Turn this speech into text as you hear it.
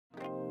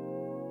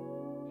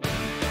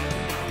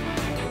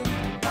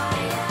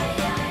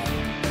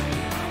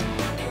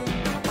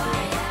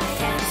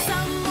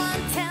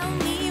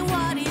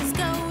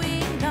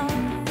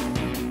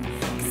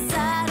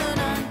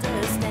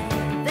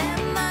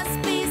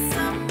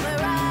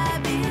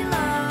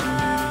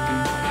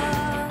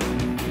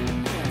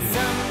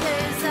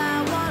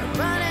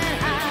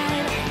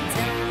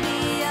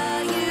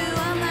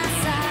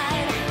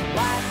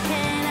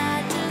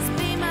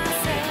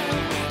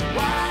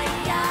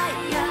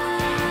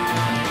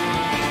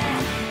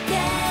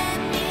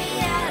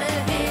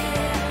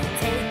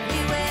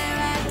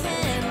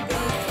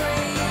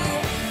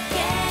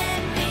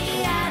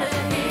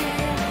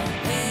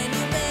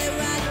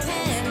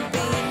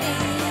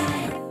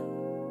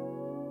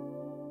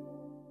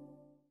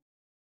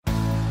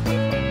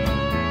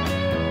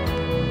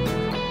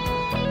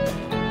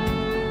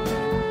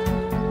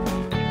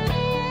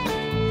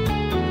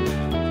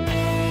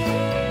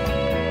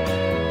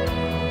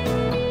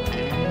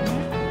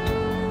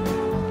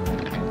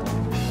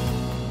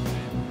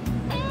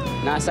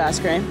Nice ice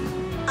cream?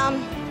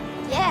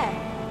 Yeah.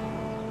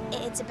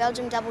 It's a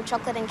Belgian double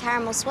chocolate and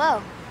caramel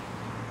swirl.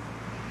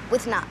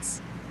 With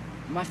nuts.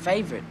 My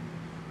favourite.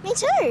 Me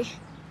too.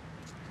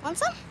 Want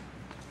some?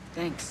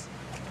 Thanks.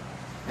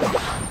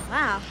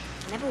 Wow.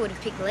 I never would have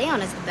picked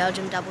Leon as the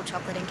Belgian double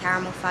chocolate and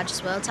caramel fudge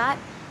swirl type.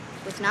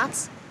 With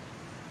nuts.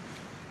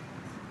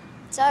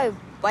 So,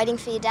 waiting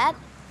for your dad?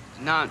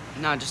 No,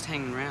 just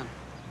hanging around.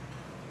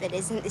 But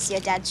isn't this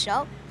your dad's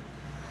shop?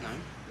 No.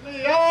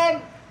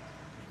 Leon!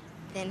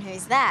 Then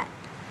who's that?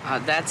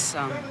 That's,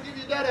 Come and give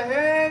your dad a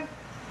hand.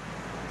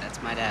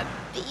 That's my dad.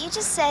 But you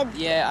just said...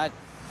 Yeah, I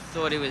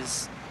thought he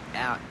was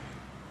out.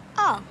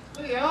 Oh.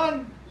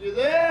 Leon, you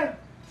there?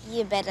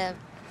 You better...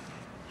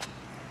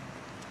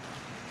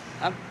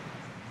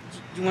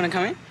 You want to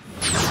come in?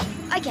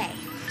 Okay,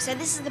 so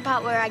this is the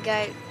part where I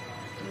go,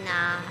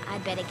 nah, I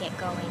better get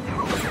going.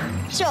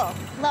 Sure,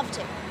 love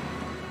to.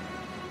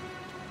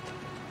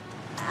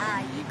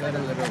 Ah, you got a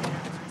little one.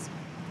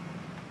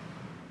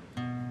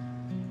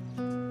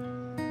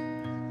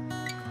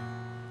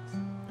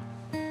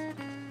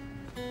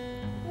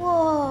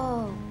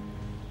 Whoa,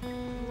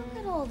 look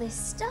at all this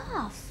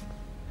stuff.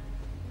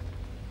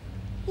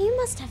 You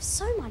must have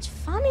so much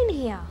fun in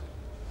here.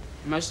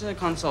 Most of the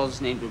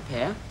consoles need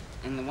repair,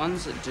 and the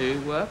ones that do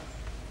work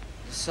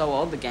are so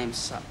old the games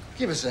suck.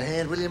 Give us a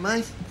hand, will you,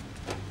 mate?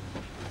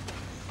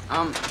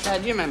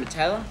 Dad, do you remember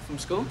Taylor from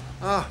school?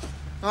 Oh,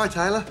 hi,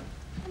 Taylor.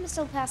 Hi,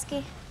 Mr.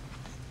 Lepowski.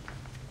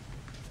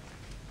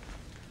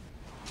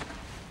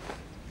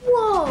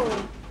 Whoa!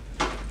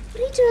 What are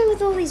you doing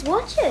with all these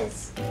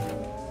watches?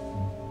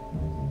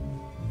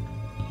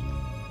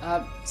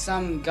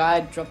 Some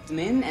guy dropped them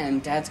in,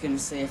 and Dad's going to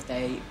see if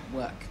they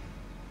work.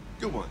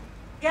 Good one.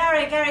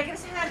 Gary, give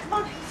us a hand. Come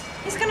on.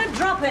 He's going to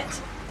drop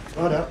it.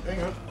 Right up,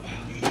 hang on.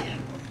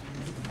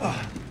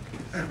 Oh,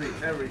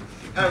 Harry.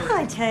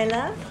 Hi,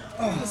 Taylor.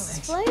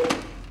 Mrs.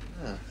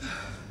 Flea?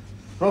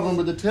 Problem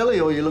with the telly,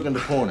 or are you looking to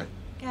pawn it?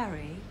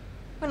 Gary,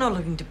 we're not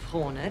looking to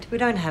pawn it. We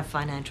don't have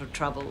financial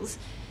troubles.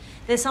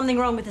 There's something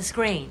wrong with the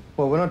screen.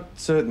 Well, we're not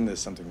certain there's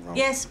something wrong.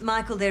 Yes,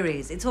 Michael, there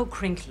is. It's all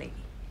crinkly.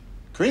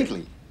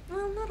 Crinkly?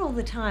 Well, not all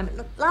the time.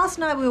 Look, last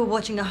night we were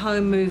watching a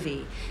home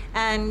movie,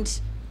 and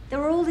there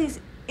were all these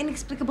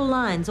inexplicable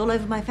lines all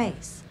over my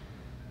face.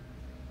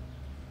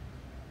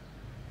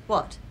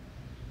 What?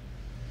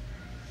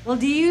 Well,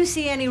 do you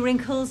see any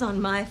wrinkles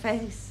on my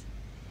face?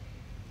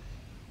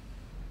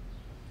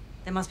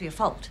 There must be a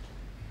fault.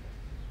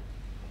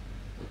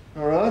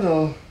 All right,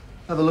 I'll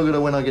have a look at it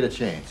when I get a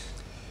chance.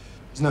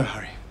 There's no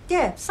hurry.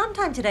 Yeah,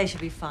 sometime today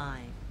should be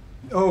fine.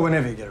 Or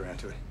whenever you get around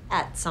to it.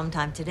 At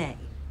sometime today.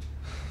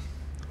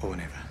 Or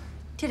whenever.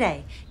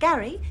 Today.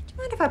 Gary, do you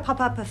mind if I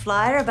pop up a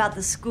flyer about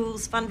the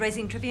school's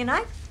fundraising trivia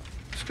night?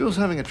 School's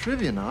having a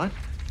trivia night.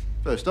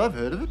 First I've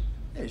heard of it.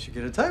 Yeah, you should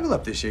get a table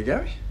up this year,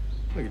 Gary.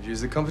 We could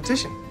use the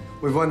competition.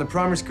 We've won the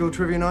primary school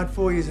trivia night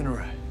 4 years in a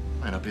row.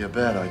 May not be a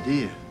bad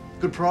idea.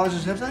 Good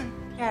prizes, have they?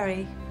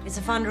 Gary, it's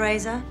a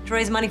fundraiser to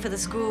raise money for the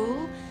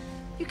school.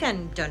 You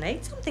can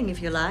donate something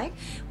if you like.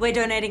 We're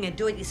donating a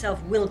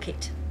do-it-yourself will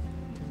kit.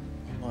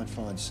 Might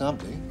find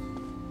something.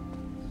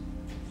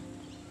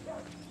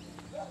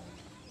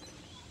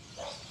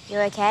 You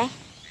okay?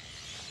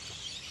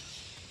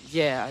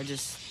 Yeah, I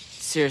just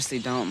seriously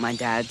don't want my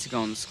dad to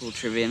go on the school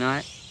trivia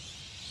night.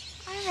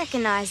 I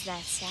recognize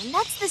that sound.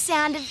 That's the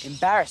sound of...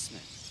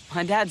 Embarrassment.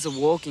 My dad's a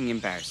walking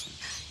embarrassment.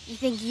 You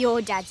think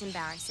your dad's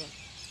embarrassing.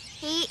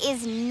 He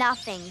is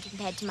nothing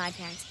compared to my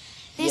parents.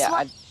 This I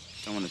one...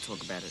 don't want to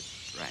talk about it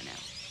right now.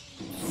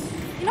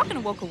 You're not going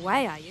to walk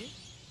away, are you?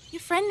 Your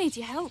friend needs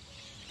your help.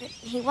 But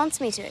he wants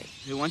me to.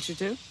 Who wants you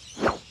to?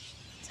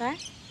 Sorry?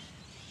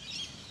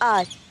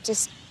 Oh,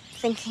 just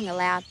thinking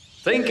aloud.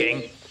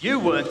 Thinking? You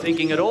weren't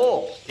thinking at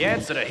all. The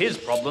answer to his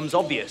problem's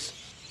obvious.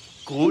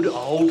 Good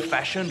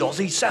old-fashioned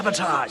Aussie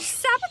sabotage.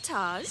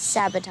 Sabotage?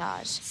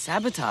 Sabotage.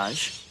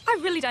 Sabotage? I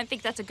really don't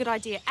think that's a good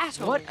idea at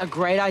all. What a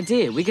great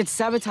idea. We could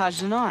sabotage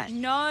the night.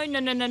 No. No.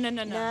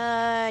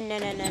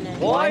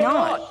 Why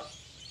not?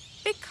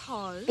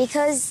 Because...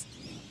 Because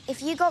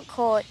if you got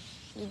caught,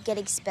 you'd get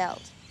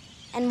expelled.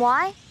 And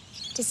why?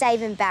 To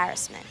save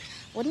embarrassment.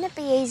 Wouldn't it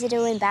be easy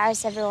to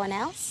embarrass everyone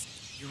else?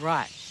 You're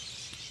right.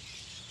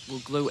 We'll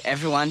glue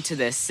everyone to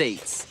their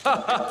seats.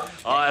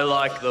 I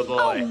like the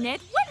boy. Oh, Ned,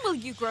 when will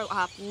you grow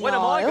up? When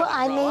am I No, gonna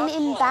I grow mean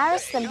up?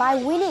 embarrass them by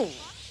winning.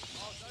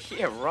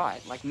 Yeah,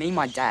 right. Like me,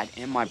 my dad,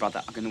 and my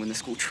brother are going to win the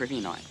school trivia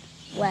night.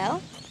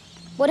 Well,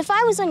 what if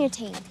I was on your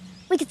team?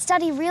 We could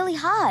study really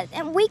hard,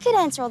 and we could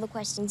answer all the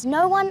questions.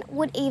 No one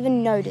would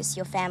even notice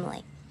your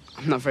family.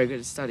 I'm not very good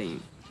at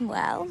studying.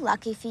 Well,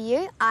 lucky for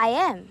you, I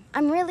am.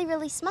 I'm really,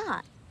 really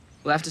smart.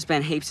 We'll have to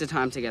spend heaps of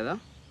time together.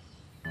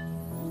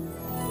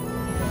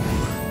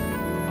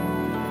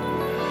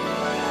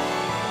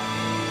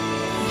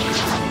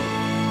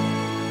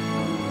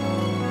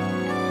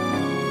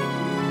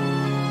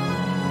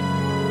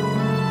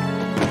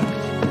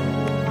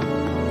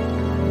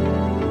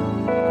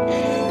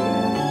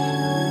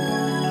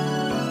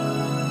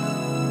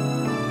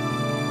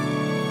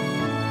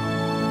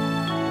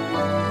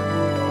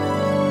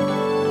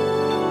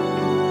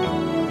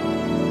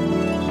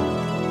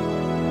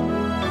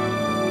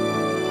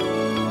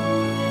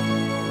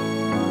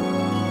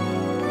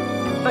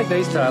 Take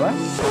these, Taylor.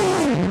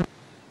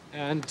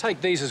 And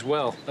take these as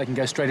well. They can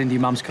go straight into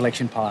your mum's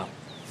collection pile.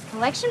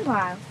 Collection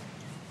pile?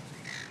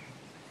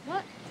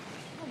 What?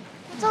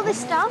 What's all this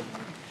stuff?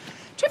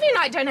 Trivia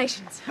night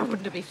donations.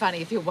 Wouldn't it be funny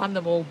if you won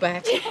them all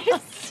back?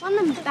 Yes. Won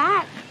them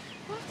back?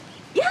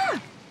 Yeah.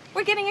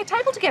 We're getting a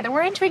table together.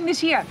 We're entering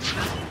this year.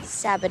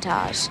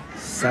 Sabotage.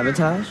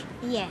 Sabotage?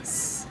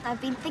 Yes.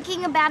 I've been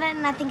thinking about it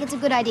and I think it's a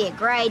good idea.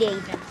 Great even.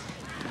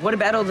 What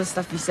about all the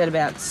stuff you said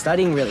about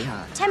studying really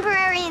hard?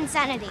 Temporary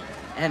insanity.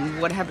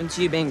 And what happened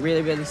to you being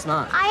really, really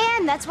smart? I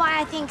am. That's why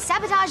I think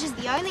sabotage is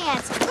the only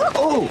answer.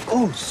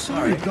 Oh,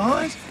 sorry,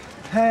 guys.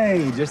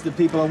 Hey, just the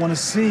people I want to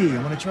see.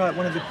 I want to try out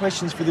one of the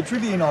questions for the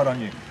trivia night on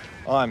you.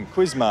 I'm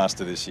quizmaster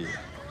this year.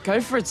 Go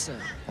for it, sir.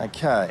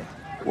 Okay.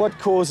 What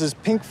causes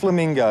pink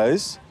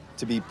flamingos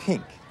to be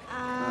pink?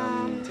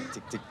 Tick,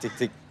 tick, tick, tick,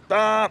 tick.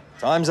 Ah,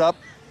 time's up.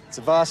 It's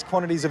the vast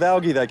quantities of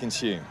algae they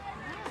consume.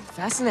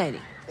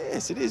 Fascinating.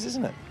 Yes, it is,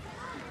 isn't it?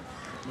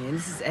 Man,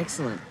 this is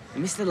excellent.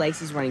 Mr.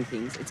 Lacey's running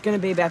things. It's going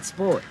to be about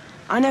sport.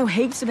 I know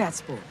heaps about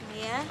sport.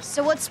 Yeah?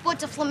 So what sport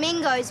do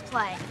flamingos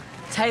play?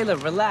 Taylor,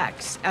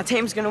 relax. Our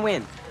team's going to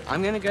win.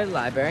 I'm going to go to the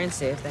library and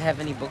see if they have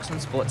any books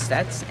on sports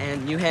stats,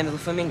 and you handle the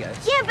flamingos.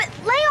 Yeah, but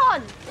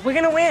Leon! We're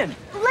going to win.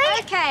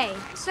 Okay,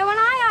 so when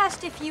I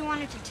asked if you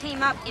wanted to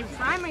team up in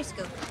primary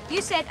school,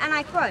 you said, and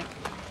I quote,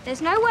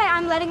 "There's no way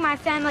I'm letting my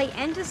family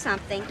enter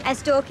something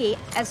as dorky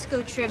as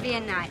school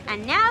trivia night."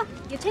 And now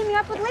you're teaming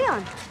up with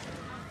Leon.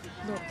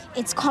 Look,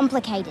 it's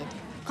complicated.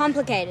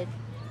 Complicated.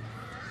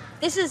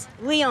 This is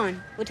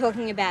Leon we're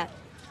talking about.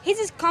 He's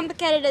as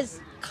complicated as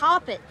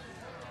carpet.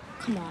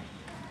 Come on,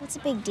 what's a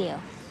big deal?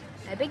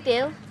 No big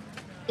deal.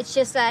 It's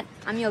just that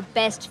I'm your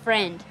best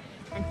friend.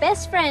 And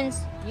best friends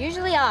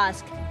usually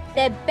ask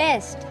their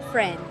best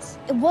friends.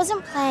 It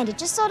wasn't planned, it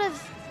just sort of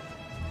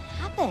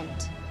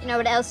happened. You know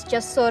what else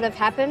just sort of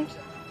happened?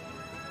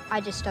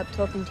 I just stopped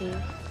talking to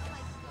you.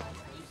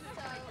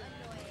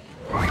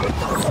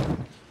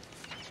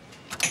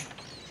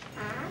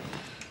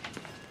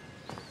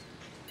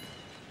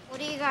 What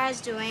are you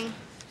guys doing?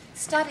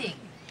 Studying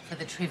for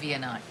the trivia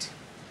night.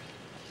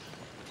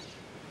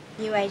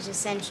 New Age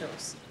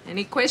essentials.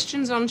 Any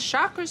questions on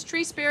chakras,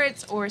 tree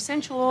spirits, or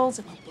essential oils?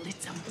 And I'll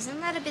blitz them. Isn't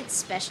that a bit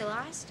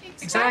specialised?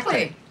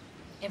 Exactly.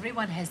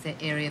 Everyone has their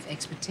area of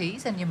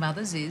expertise, and your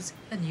mother's is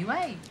the New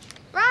Age.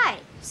 Right.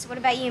 So what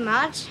about you,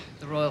 Marge?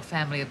 The royal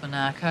family of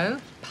Monaco,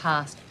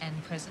 past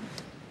and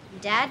present.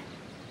 Dad?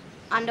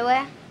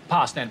 Underwear?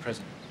 Past and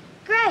present.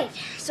 Great.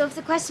 So if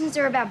the questions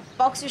are about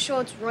boxer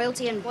shorts,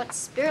 royalty, and what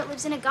spirit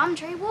lives in a gum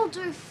tree, we'll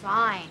do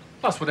fine.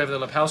 Plus whatever the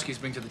Lepowskis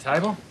bring to the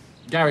table.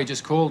 Gary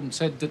just called and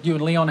said that you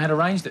and Leon had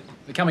arranged it.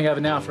 They're coming over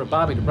now for a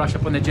barbie to brush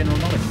up on their general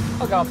knowledge.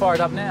 I'll go and fire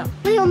it up now.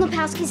 Leon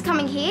Lepowski's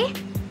coming here?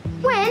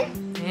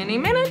 When? Any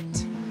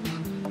minute.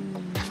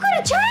 I've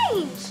got to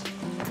change!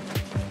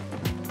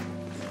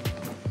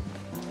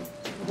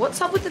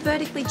 What's up with the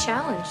vertically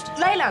challenged?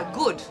 Layla,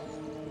 good.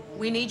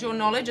 We need your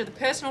knowledge of the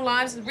personal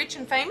lives of the rich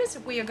and famous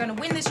if we are going to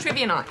win this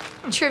trivia night.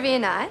 Trivia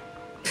night?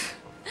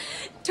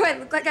 Do I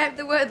look like I have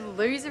the word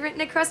loser written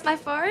across my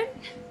forehead?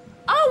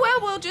 Oh, well,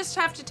 we'll just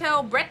have to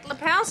tell Brett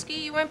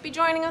Lepowski you won't be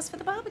joining us for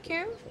the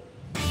barbecue.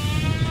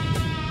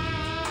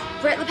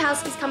 Brett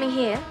Lepowski's coming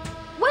here.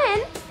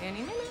 When?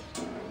 Any minute.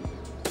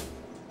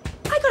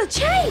 I gotta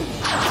change!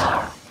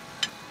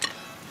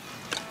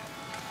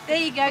 There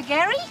you go,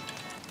 Gary.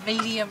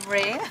 Medium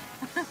rare.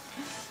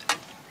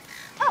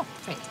 Oh,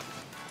 thanks.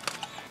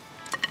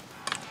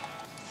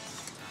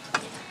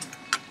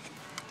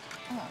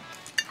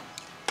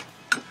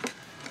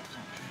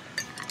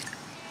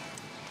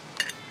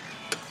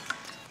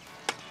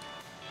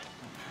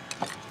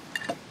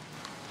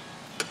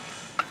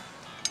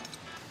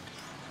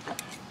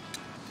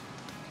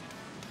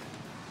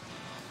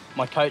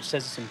 My coach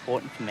says it's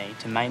important for me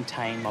to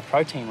maintain my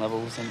protein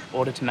levels in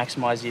order to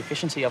maximise the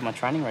efficiency of my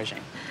training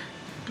regime.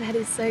 That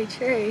is so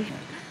true.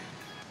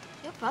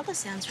 Your brother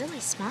sounds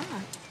really smart.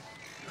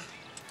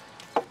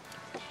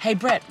 Hey,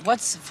 Brett,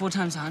 what's 4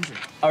 times 100?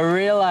 A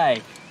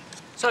relay.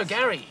 So,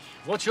 Gary,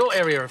 what's your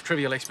area of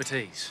trivial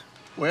expertise?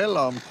 Well,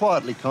 I'm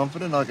quietly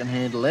confident I can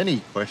handle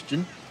any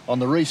question on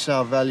the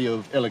resale value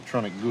of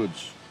electronic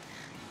goods.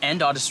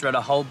 And I just read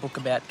a whole book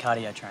about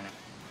cardio training.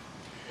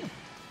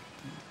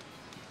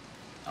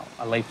 Oh,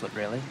 a leaflet,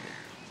 really.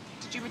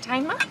 Did you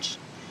retain much?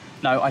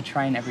 No, I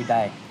train every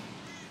day.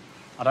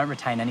 I don't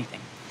retain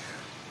anything.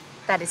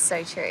 That is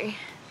so true.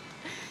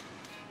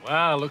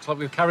 Well, looks like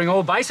we're covering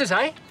all bases,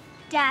 eh?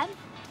 Dad,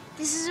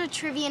 this is a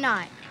trivia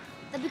night.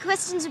 There'll be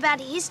questions about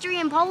history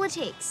and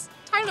politics.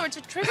 Taylor, it's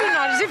a trivia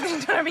night as if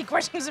there's going to be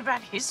questions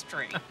about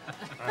history.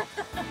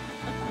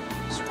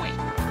 Sweet.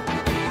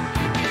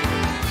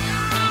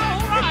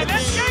 All right,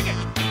 let's shake it.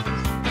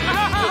 Come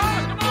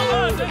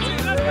on, let's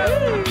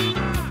go.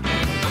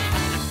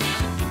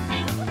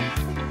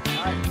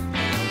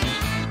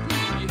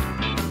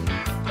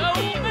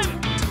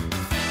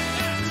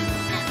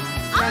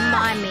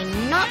 Remind me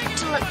not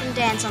to let them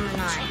dance on the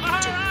night.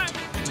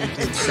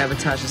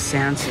 Sabotage the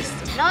sound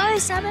system. No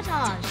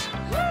sabotage.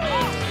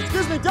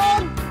 Excuse me,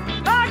 Don!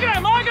 Ah,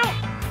 g'day, Michael!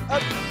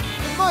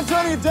 You mind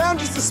turning it down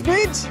just a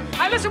smidge?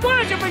 Hey, listen,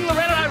 why don't you bring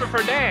Loretta over for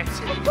a dance?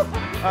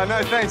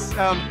 No, thanks.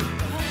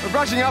 We're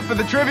brushing up for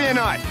the trivia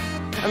night.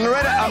 And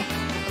Loretta,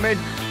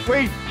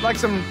 we'd like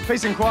some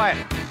peace and quiet.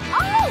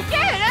 Oh,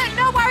 yeah,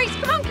 no worries.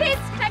 Come on,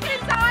 kids, take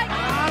it inside.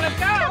 Let's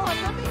go.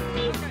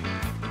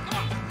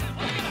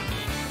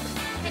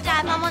 Hey,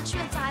 Dad, Mum wants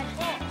you inside.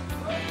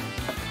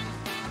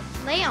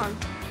 Leon,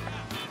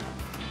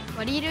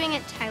 what are you doing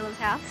at Taylor's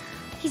house?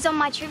 He's on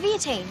my trivia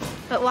team.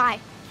 But why?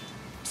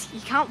 You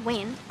can't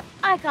win.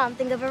 I can't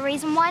think of a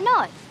reason why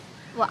not.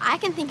 Well, I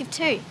can think of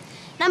two.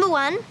 Number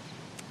one,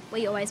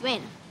 we always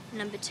win.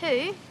 Number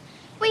two,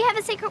 we have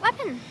a secret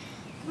weapon.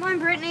 Come on,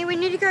 Brittany, we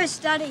need to go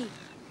study.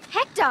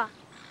 Hector!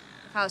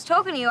 If I was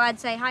talking to you, I'd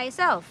say hi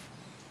yourself.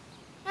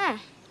 Huh.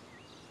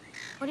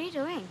 What are you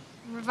doing?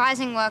 I'm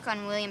revising work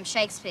on William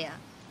Shakespeare.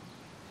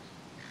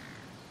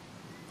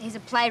 He's a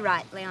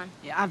playwright, Leon.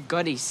 Yeah, I've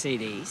got his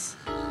CDs.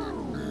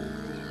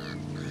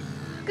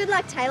 Good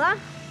luck, Taylor.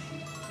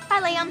 Bye,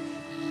 Leon.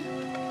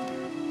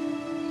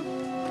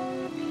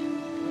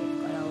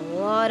 We've got a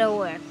lot of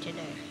work to do.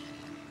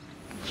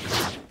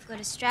 We've got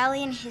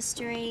Australian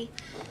history,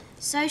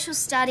 social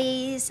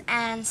studies,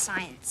 and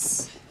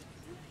science.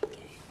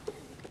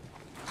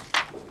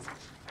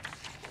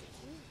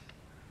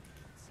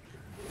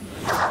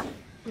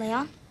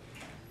 Leon?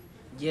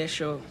 Yeah,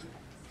 sure.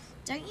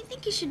 Don't you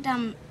think you should,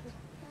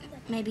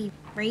 maybe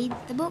read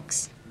the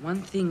books?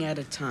 One thing at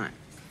a time.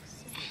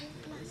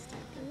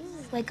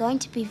 We're going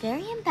to be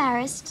very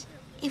embarrassed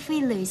if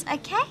we lose,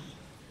 okay?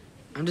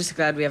 I'm just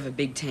glad we have a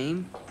big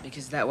team,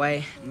 because that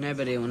way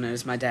nobody will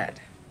notice my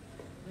dad.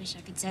 Wish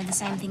I could say the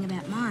same thing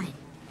about mine.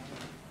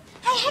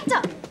 Hey,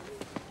 Hector!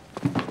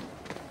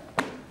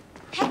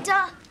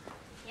 Hector!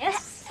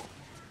 Yes?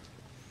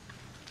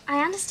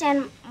 I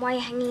understand why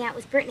you're hanging out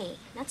with Brittany.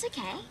 That's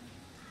okay.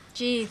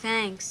 Gee,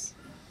 thanks.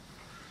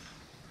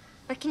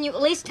 But can you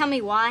at least tell me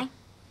why?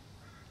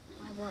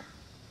 Why what?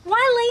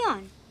 Why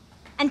Leon?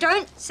 And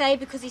don't say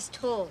because he's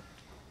tall.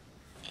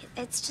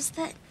 It's just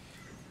that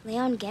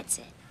Leon gets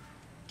it.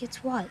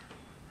 Gets what?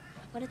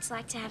 What it's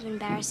like to have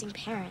embarrassing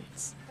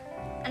parents.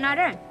 And I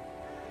don't.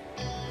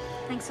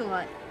 Thanks a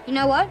lot. You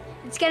know what?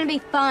 It's gonna be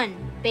fun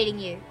beating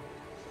you.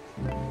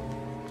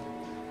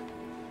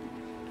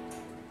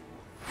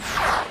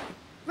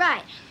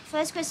 Right.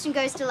 First question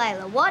goes to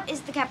Layla. What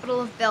is the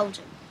capital of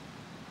Belgium?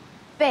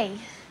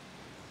 B.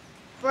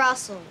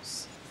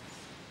 Brussels.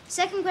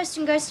 Second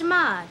question goes to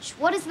Marge.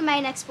 What is the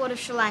main export of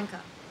Sri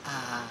Lanka?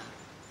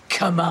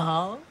 Come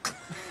on.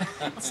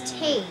 It's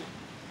tea.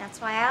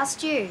 That's why I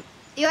asked you.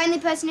 The only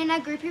person in our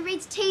group who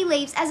reads tea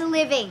leaves as a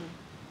living.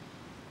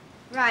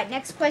 Right,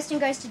 next question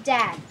goes to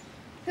Dad.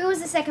 Who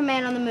was the second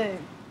man on the moon?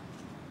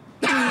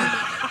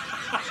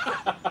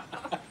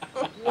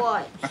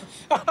 What?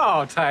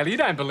 Oh, Taylor, you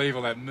don't believe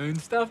all that moon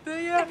stuff, do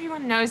you?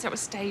 Everyone knows that was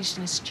staged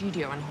in a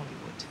studio in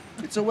Hollywood.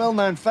 It's a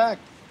well-known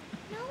fact.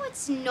 No,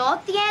 it's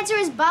not. The answer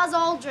is Buzz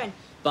Aldrin.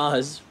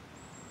 Buzz?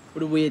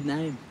 What a weird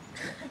name.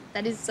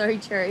 That is so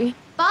true.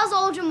 Buzz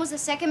Aldrin was the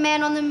second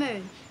man on the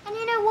moon. And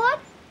you know what?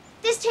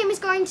 This team is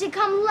going to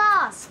come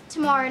last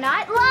tomorrow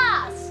night.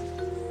 Last!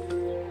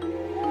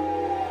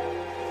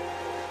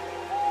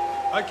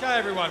 Okay,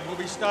 everyone, we'll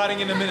be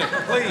starting in a minute.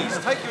 Please,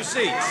 take your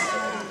seats.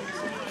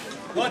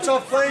 Lights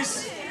off,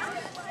 please.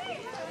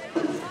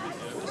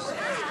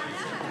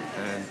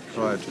 And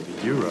prior to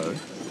the euro, the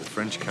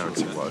French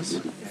currency was...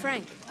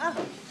 Frank.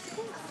 Oh.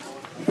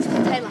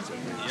 Taylor.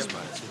 Yes,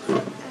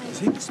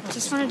 mate.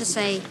 Just wanted to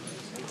say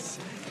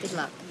good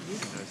luck.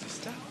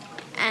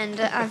 And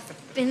I've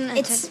been...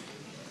 It's...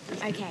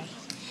 okay.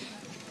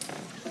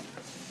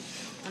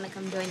 Want to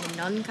come join the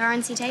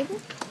non-currency table?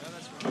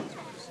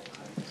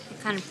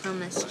 I kind of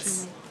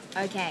promised.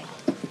 Okay.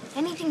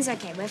 Anything's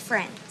okay. We're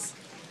friends.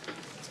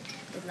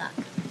 Good luck.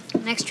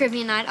 Next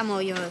trivia night, I'm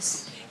all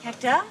yours.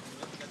 Hector,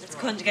 let's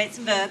conjugate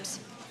some verbs.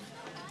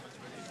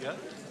 Well,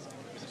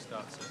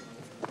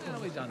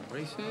 we've done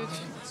research. Of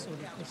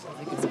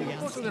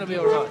course we're going to be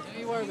all right. Don't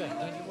you worry about it.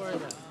 Don't you worry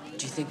about it.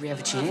 Do you think we have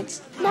a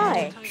chance?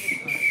 No.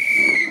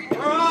 All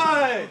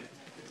right.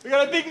 We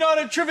got a big night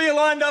of trivia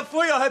lined up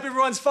for you. I hope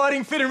everyone's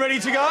fighting fit and ready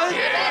to go.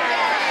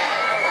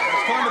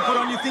 It's time to put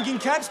on your thinking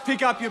caps,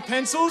 pick up your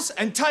pencils,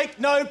 and take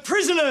no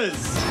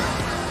prisoners.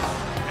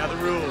 Now the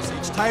rules.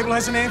 Each table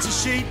has an answer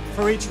sheet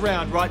for each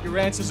round. Write your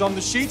answers on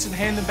the sheets and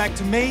hand them back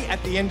to me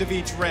at the end of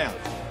each round.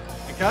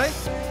 Okay?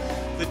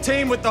 The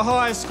team with the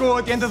highest score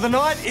at the end of the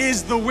night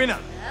is the winner.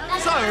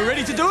 So,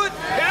 ready to do it?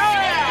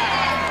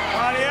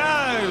 Yeah!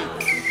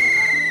 Rightio!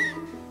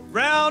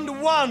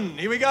 Round one.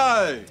 Here we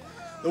go.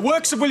 The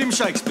works of William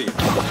Shakespeare.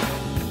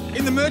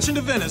 In The Merchant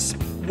of Venice,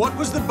 what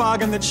was the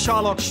bargain that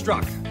Shylock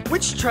struck?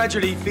 Which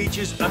tragedy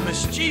features a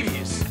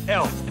mischievous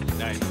elf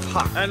named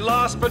Puck? And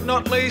last but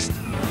not least,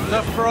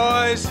 the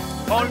prize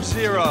on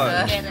zero.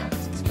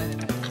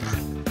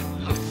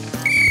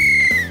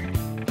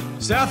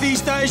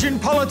 Southeast Asian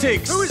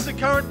politics. Who is the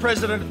current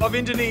president of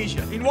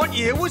Indonesia? In what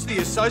year was the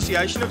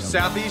Association of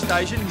Southeast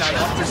Asian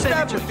Nations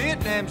established?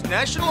 Vietnam's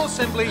National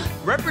Assembly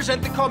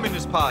represent the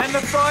Communist Party. And the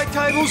fried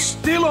table's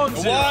still on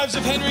zero. The wives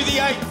of Henry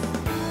VIII.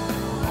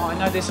 Oh, I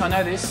know this.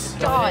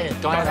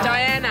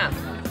 Diana.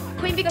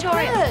 Queen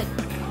Victoria.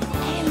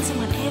 And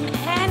someone,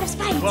 and of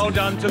spades. Well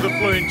done to the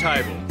Floon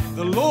table.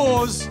 The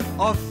laws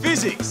of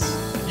physics.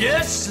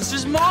 Yes, this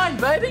is mine,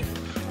 baby.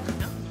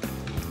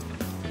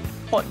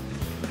 What?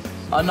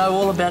 I know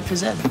all about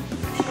phys ed.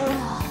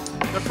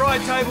 The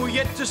fried table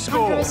yet to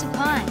score. Gross of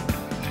pine.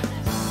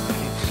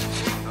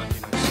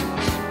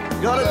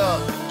 Got it.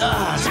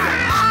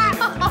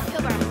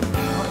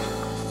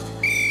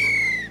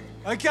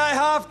 Okay,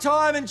 half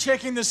time and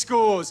checking the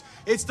scores.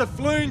 It's the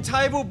Floon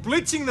table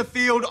blitzing the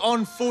field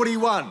on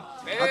 41.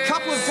 A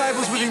couple of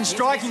tables within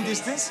striking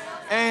distance,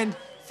 and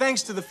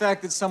thanks to the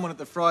fact that someone at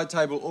the fried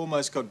table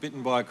almost got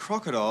bitten by a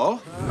crocodile,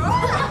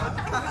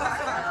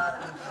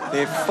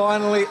 they're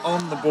finally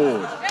on the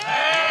board.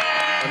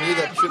 I knew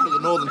that trip to the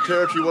Northern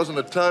Territory wasn't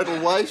a total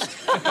waste.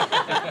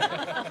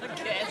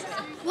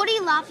 What are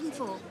you laughing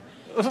for?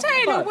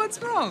 Taylor, what's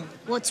wrong?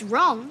 What's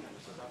wrong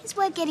is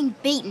we're getting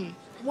beaten.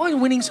 Why is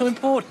winning so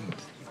important?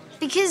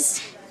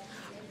 Because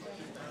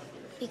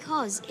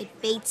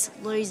it beats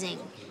losing.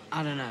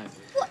 I don't know.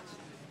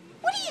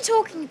 What are you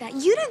talking about?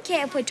 You don't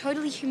care if we're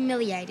totally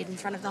humiliated in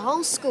front of the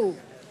whole school.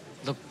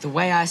 Look, the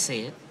way I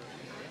see it,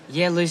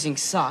 yeah, losing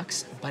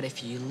sucks, but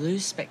if you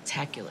lose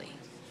spectacularly,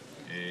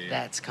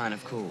 that's kind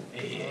of cool.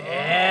 The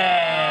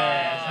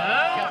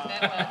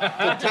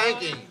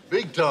tanking,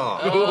 big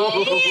time.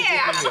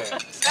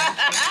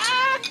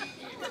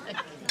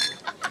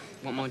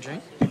 Want more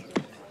drink?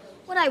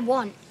 What I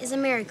want is a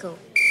miracle.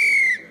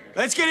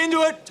 Let's get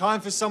into it. Time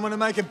for someone to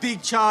make a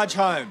big charge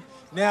home.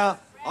 Now,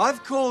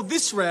 I've called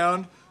this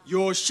round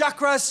Your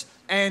Chakras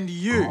and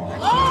You.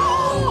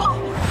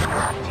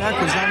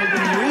 Chakras aren't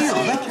even real.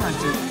 That can't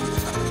do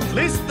it.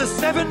 List the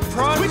 7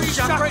 primary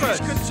chakras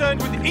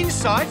concerned with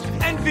insight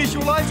and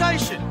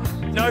visualization.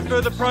 No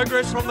further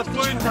progress from the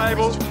Floon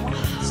table.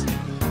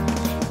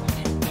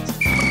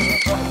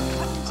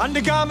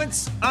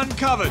 Undergarments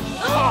uncovered.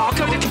 Oh,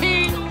 go to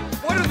King!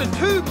 What are the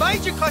 2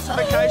 major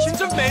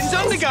classifications of men's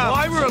undergarments?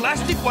 Why were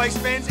elastic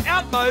waistbands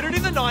outmoded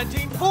in the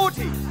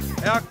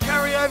 1940s? Our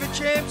carryover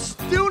champs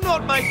still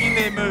not making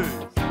their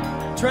move.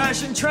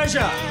 Trash and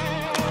treasure.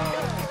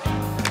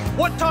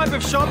 What type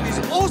of shop is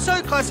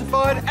also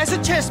classified as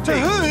a chess piece? To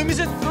whom is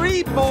a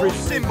 3-ball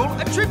symbol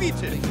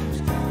attributed?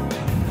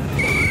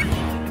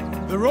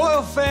 The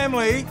royal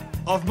family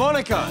of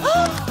Monaco.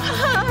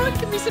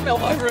 Give me some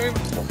elbow room.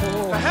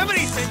 For how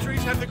many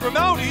centuries have the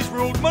Grimaldis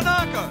ruled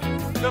Monaco?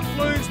 The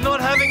Floon's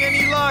not having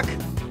any luck.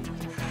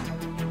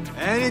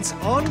 And it's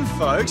on,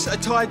 folks. A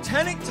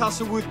titanic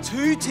tussle with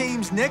 2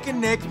 teams neck and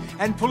neck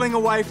and pulling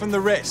away from the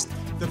rest.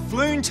 The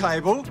Floon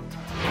table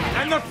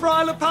and the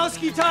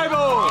Fry-Lepowski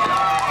table.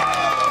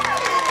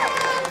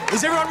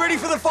 Is everyone ready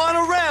for the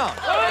final round?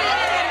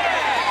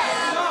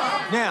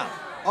 Now,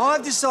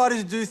 I've decided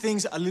to do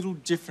things a little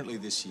differently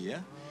this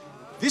year.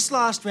 This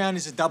last round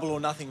is a double or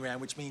nothing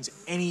round, which means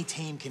any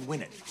team can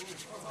win it.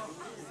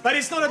 But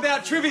it's not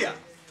about trivia.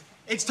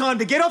 It's time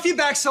to get off your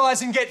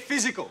backsides and get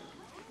physical.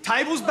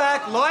 Tables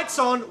back, lights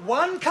on,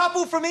 1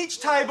 couple from each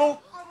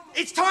table.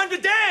 It's time to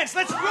dance.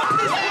 Let's rock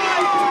this place.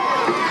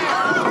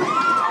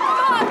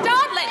 Come on,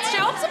 Dad, let's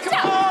show them some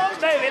talent.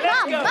 Baby,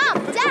 let's go.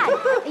 Mum, Dad,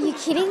 are you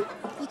kidding?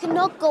 You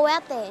cannot go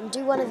out there and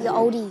do one of your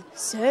oldie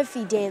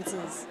surfy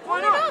dances.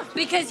 Why not?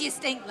 Because you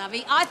stink,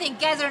 lovey. I think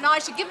Gazza and I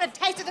should give them a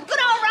taste of the good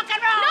old rock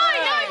and roll.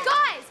 No,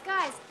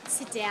 guys,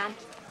 sit down.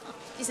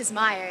 This is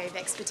my area of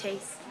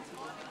expertise.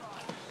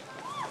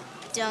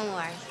 Don't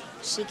worry,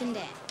 she can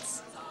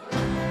dance.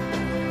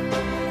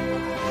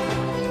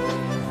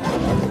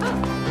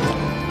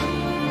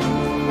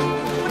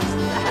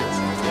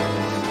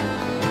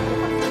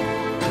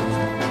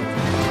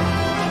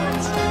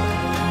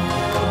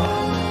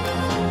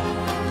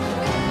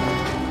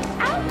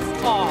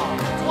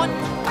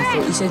 I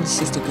thought you said your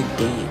sister could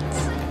dance.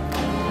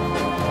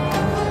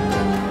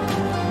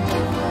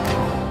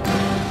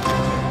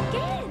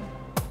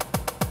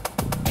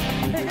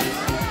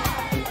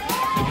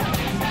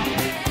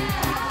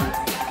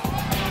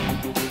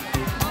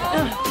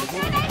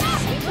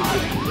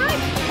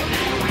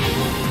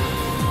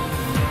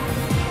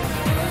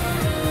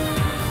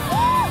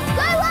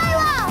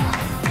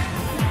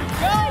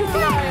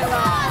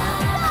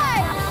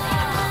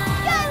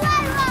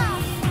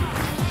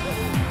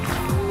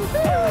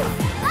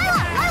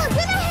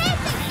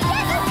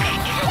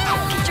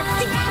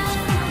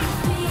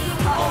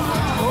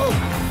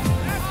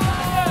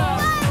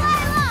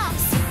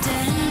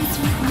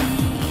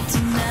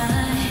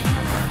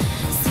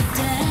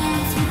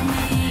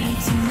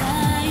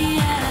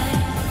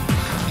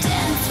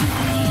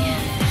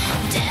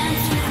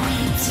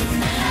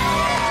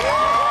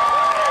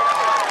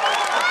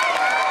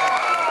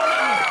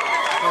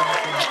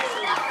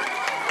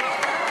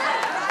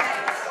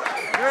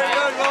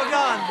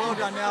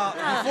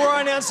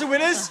 The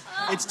winners,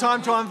 it's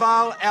time to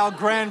unveil our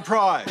grand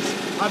prize.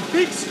 A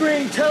big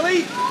screen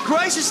telly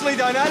graciously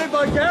donated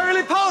by Gary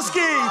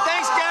Lipolsky.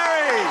 Thanks,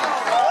 Gary.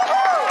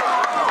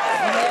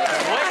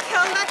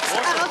 Come back to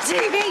adult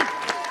TV.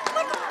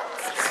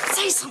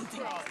 Say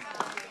something.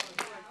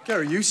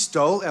 Gary, you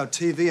stole our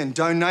TV and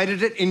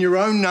donated it in your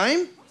own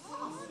name?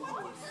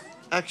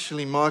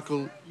 Actually,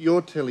 Michael,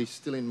 your telly's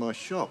still in my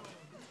shop.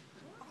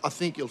 I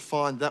think you'll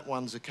find that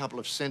one's a couple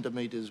of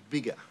centimetres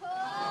bigger.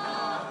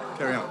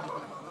 Carry on.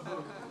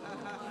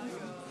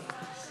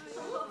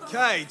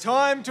 Okay,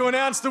 time to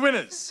announce the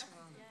winners.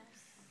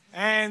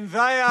 And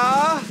they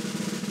are... the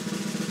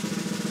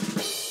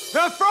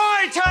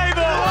Fry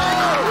Table!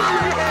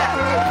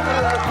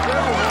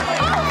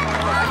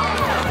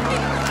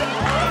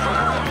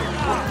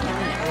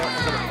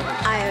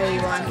 I owe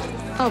you one.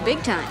 Oh,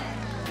 big time.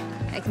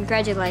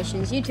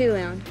 Congratulations. You too,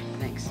 Leon.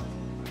 Thanks.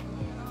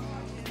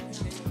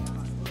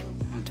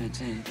 Oh, don't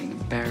say anything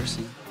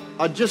embarrassing.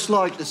 I'd just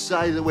like to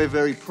say that we're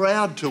very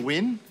proud to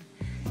win,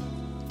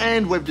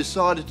 and we've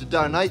decided to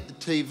donate the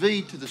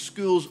TV to the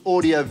school's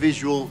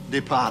audiovisual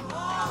department.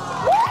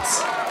 What?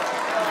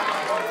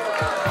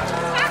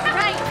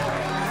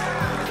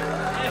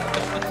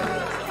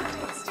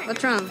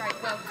 What's wrong?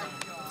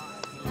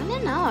 I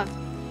don't know. I've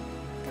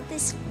got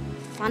this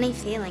funny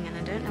feeling and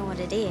I don't know what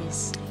it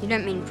is. You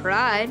don't mean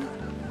pride?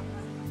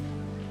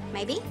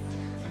 Maybe?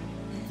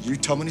 You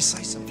told me to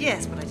say something.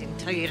 Yes, but I didn't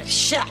tell you to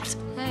shut.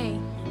 Hey.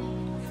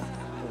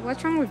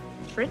 What's wrong with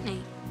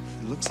Brittany?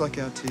 It looks like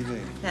our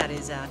TV. That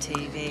is our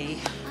TV.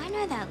 I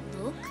know that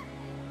look.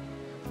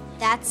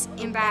 That's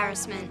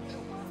embarrassment.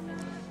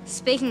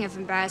 Speaking of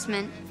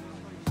embarrassment,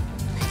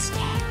 let's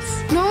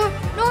dance. No,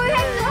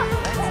 hands up!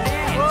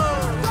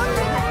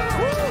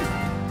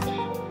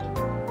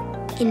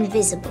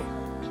 Invisible.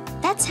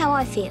 That's how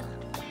I feel.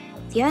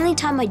 The only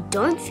time I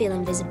don't feel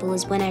invisible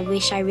is when I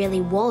wish I really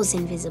was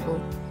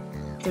invisible.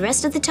 The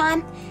rest of the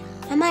time,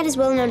 I might as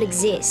well not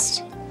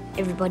exist.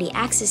 Everybody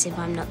acts as if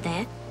I'm not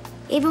there,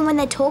 even when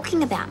they're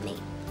talking about me.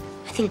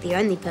 I think the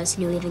only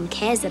person who even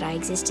cares that I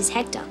exist is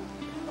Hector.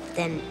 But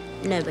then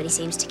nobody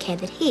seems to care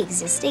that he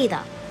exists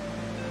either.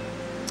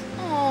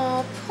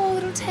 Oh, poor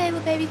little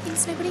Taylor baby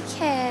thinks nobody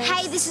cares.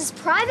 Hey, this is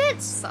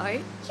private. So?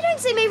 You don't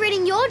see me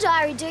reading your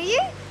diary, do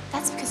you?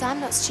 That's because I'm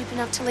not stupid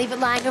enough to leave it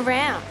lying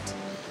around.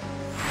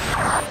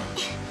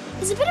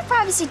 Is a bit of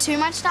privacy too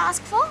much to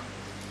ask for?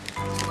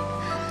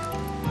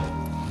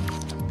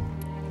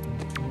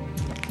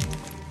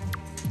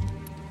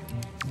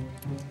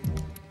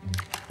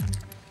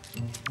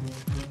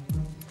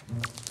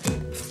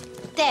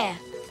 There.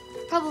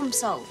 Problem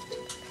solved.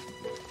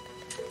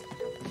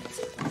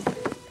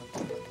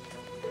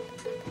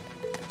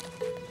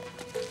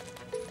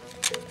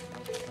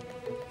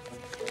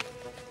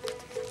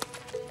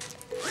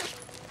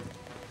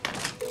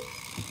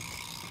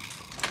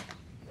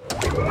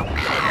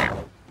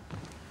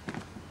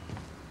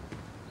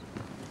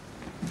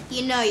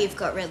 You know you've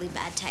got really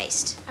bad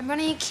taste. I'm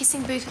running a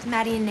kissing booth with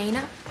Maddie and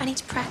Nina. I need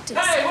to practice.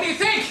 Hey, what do you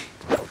think?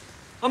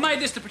 I made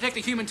this to protect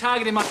a human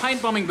target in my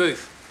paint bombing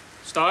booth.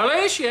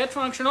 Stylish, yet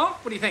functional.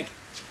 What do you think?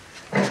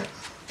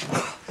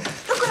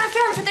 Look what I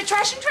found for the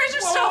trash and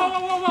treasure store.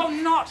 Whoa,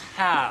 not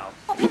how.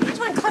 Well, we need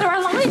to unclutter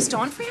our lives,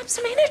 Don. Free up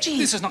some energy.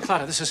 This is not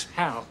clutter, this is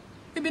how.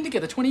 We've been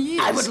together 20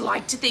 years. I would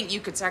like to think you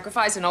could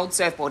sacrifice an old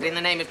surfboard in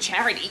the name of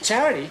charity.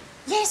 Charity?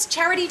 Yes,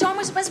 charity, Don.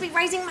 We're supposed to be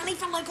raising money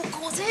for local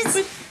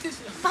causes.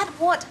 But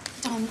what,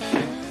 Don?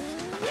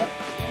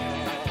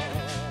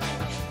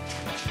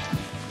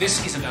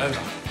 This isn't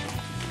over.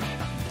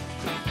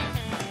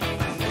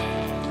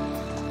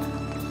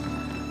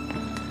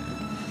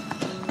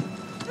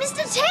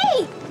 Mr. T!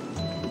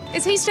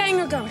 Is he staying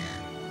or going?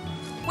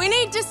 We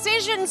need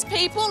decisions,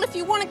 people. If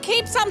you want to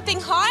keep something,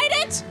 hide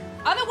it.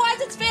 Otherwise,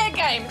 it's fair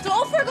game. It's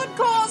all for a good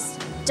cause.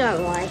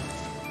 Don't lie.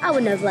 I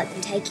wouldn't have let them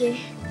take you.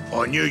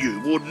 I knew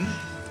you wouldn't.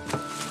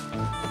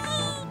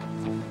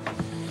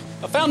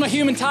 I found my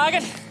human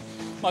target.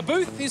 My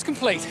booth is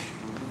complete.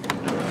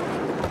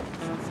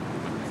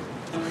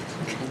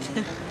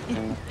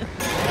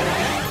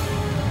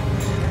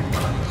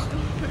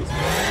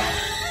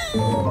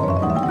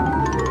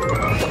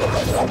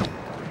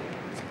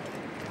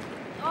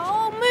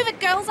 Oh, move it,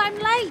 girls. I'm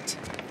late.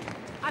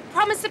 I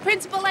promised the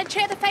principal I'd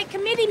chair the fake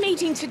committee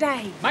meeting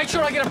today. Make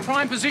sure I get a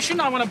prime position.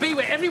 I want to be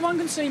where everyone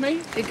can see me.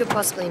 Who could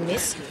possibly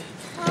miss you?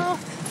 Oh,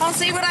 I'll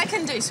see what I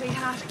can do,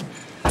 sweetheart.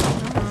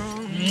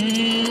 Ew!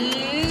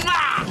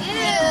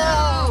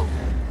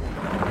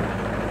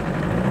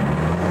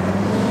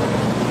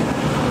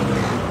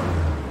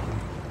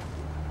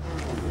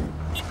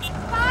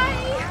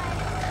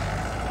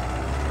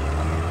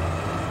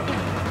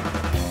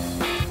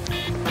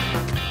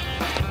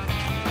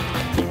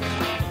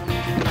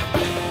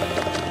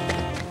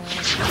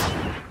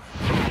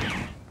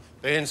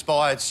 Be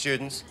inspired,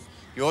 students.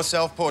 Your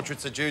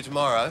self-portraits are due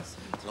tomorrow,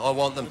 and I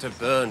want them to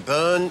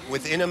burn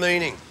with inner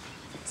meaning.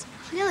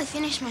 I nearly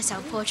finished my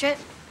self-portrait.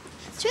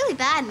 It's really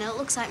bad and it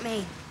looks like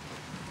me.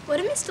 What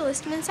did Mr.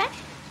 Listerman say?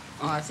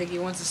 Oh, I think he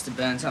wants us to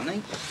burn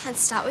something.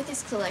 Let's start with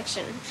his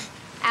collection.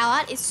 Our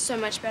art is so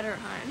much better at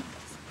home.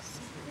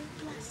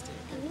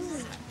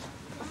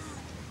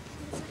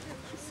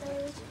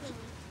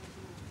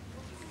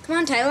 Come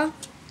on, Taylor.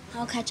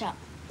 I'll catch up.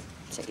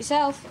 Suit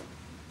yourself.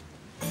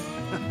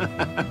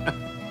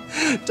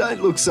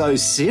 Don't look so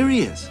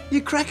serious.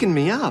 You're cracking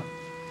me up.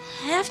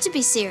 I have to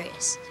be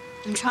serious.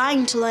 I'm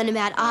trying to learn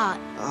about art.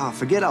 Oh,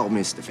 forget old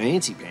Mr.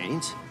 Fancy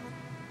Pants.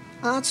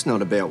 Art's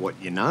not about what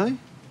you know.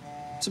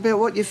 It's about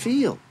what you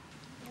feel.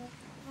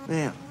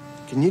 Now,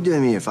 can you do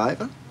me a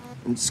favour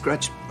and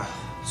scratch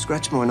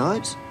my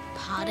nose?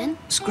 Pardon?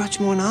 Scratch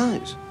my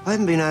nose. I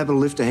haven't been able to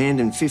lift a hand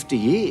in 50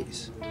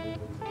 years.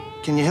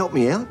 Can you help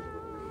me out?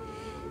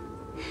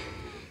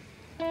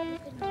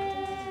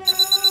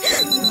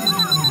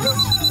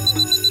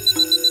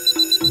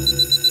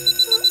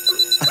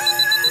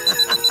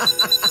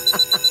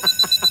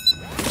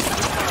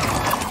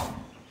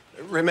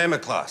 Remember,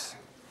 class,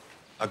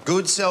 a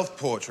good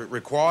self-portrait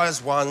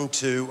requires one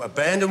to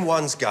abandon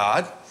one's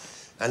guard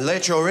and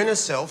let your inner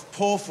self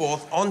pour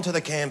forth onto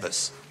the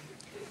canvas.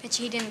 Bet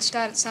you didn't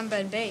start at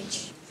Sunburn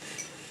Beach.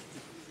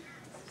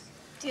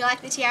 Do you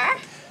like the tiara?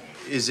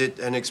 Is it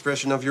an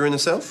expression of your inner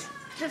self?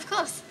 Of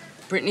course.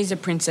 Brittany's a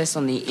princess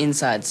on the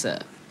inside, sir.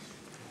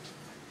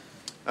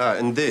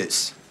 And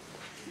this,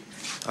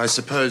 I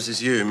suppose,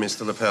 is you,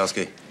 Mr.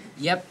 Lepowski.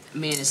 Yep,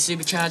 me and a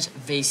supercharged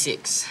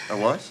V6. A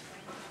what?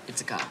 It's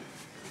a car.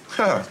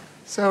 Oh,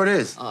 so it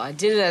is. Oh, I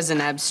did it as an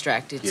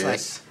abstract. It's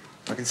Yes,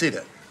 I can see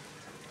that.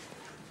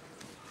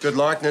 Good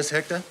likeness,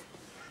 Hector.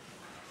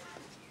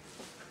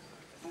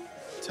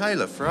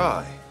 Taylor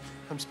Fry.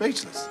 I'm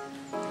speechless.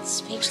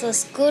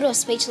 Speechless good or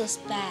speechless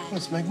bad?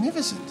 It's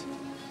magnificent.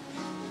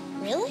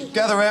 Really?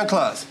 Gather round,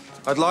 class.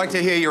 I'd like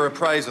to hear your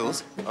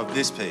appraisals of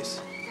this piece.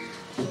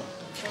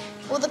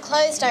 Well, the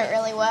clothes don't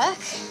really work.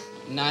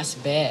 like nice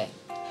bear.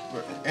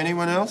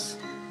 Anyone else?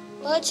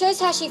 Well, it shows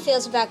how she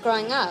feels about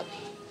growing up.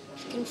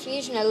 The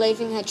confusion of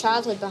leaving her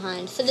childhood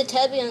behind for the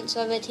turbulence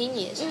of her teen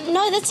years.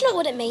 No, that's not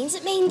what it means.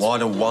 It means...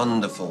 What a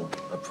wonderful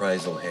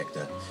appraisal,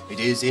 Hector. It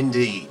is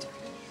indeed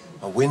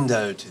a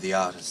window to the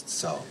artist's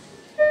soul.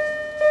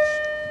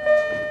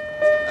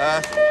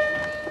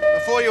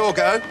 Before you all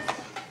go,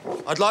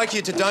 I'd like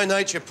you to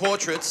donate your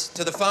portraits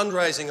to the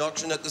fundraising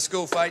auction at the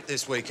school fete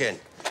this weekend.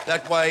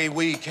 That way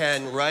we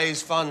can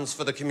raise funds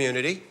for the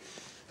community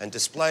and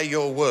display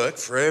your work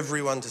for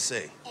everyone to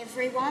see.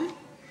 Everyone?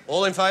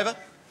 All in favour?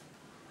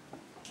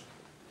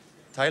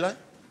 Taylor?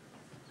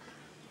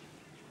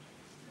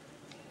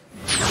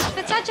 If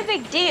it's such a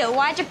big deal,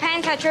 why'd you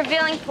paint such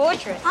revealing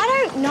portraits?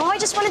 I don't know. I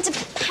just wanted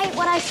to paint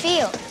what I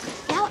feel.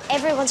 Now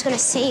everyone's going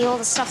to see all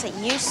the stuff that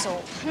you saw.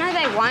 No,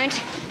 they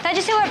won't. They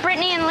just see what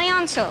Brittany and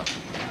Leon saw.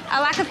 A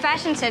lack of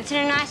fashion sense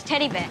and a nice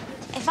teddy bear.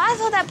 If I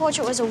thought that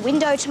portrait was a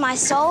window to my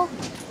soul,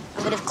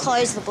 I would have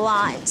closed the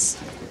blinds.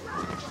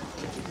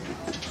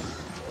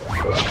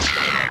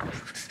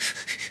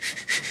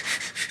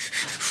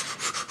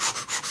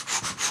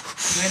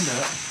 Glenda.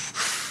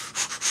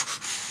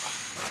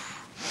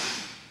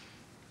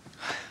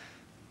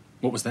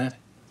 What was that?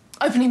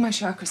 Opening my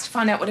chakras to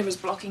find out whatever's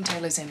blocking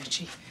Taylor's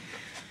energy.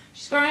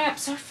 She's growing up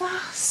so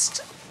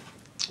fast.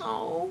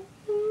 Oh.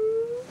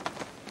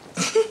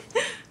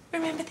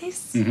 Remember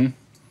this?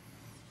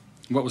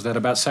 Mm-hmm. What was that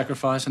about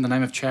sacrifice in the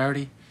name of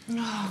charity?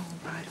 Oh,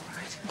 right, all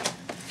right.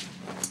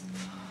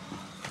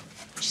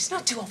 She's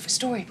not too old for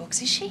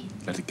storybooks, is she?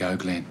 Let it go,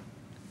 Glenn.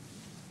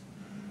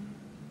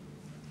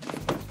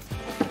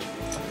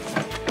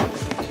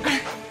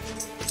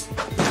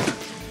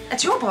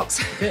 That's your box.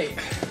 Hey.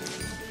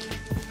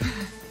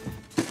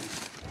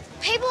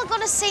 People are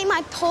going to see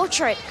my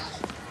portrait.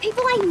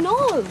 People I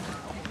know.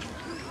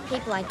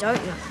 People I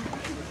don't know.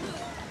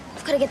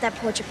 I've got to get that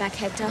portrait back,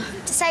 Hector,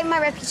 to save my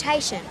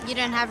reputation. You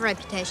don't have a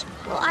reputation.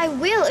 Well, I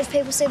will if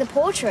people see the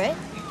portrait.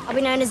 I'll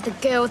be known as the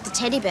girl with the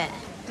teddy bear.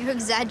 You're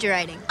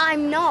exaggerating.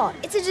 I'm not.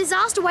 It's a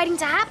disaster waiting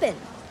to happen.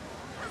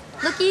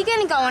 Look, are you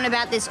going to go on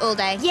about this all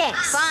day? Yes.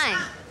 Fine.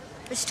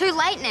 It's too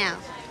late now.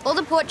 All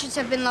the portraits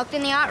have been locked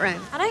in the art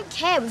room. I don't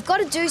care. We've got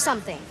to do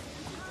something.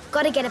 We've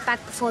got to get it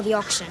back before the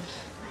auction.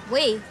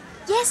 We?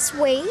 Yes,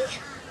 we.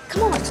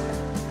 Come on.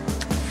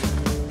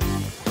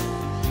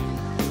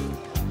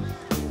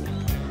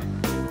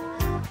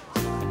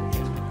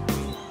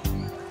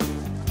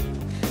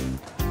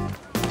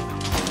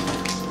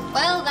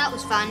 Well, that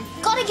was fun.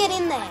 Got to get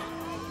in there.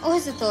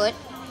 Always a thought.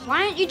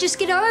 Why don't you just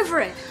get over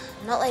it?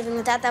 I'm not leaving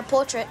without that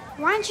portrait.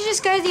 Why don't you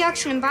just go to the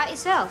auction and buy it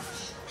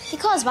yourself?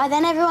 Because by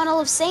then everyone will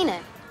have seen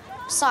it.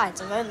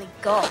 Besides, I've only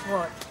got,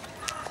 what,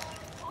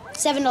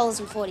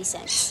 $7.40.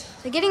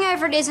 So getting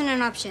over it isn't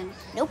an option?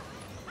 Nope.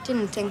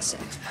 Didn't think so.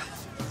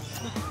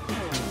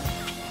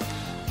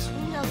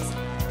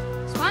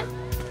 This one?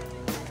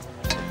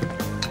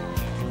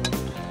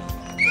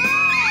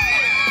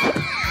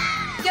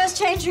 Girls'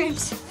 change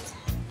rooms.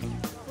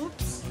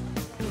 Oops.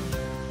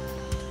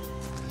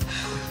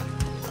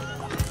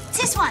 It's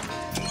this one.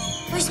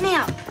 Push me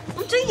up.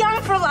 I'm too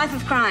young for a life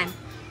of crime.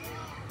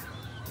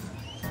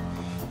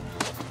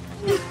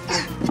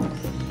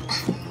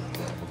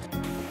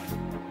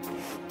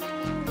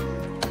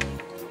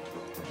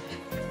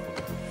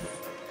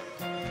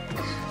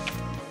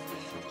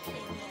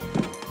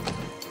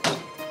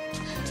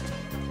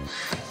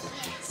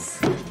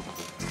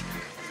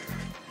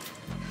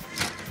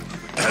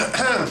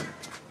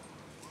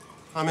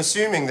 I'm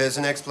assuming there's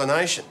an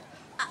explanation.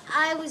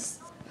 I was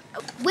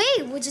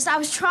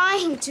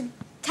trying to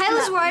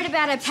Taylor's worried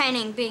about her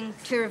painting being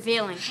too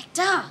revealing.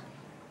 Hector!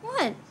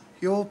 What?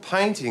 Your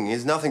painting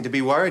is nothing to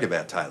be worried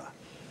about, Taylor.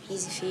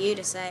 Easy for you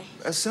to say.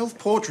 A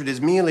self-portrait is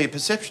merely a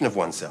perception of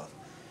oneself.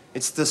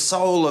 It's the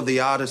soul of the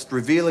artist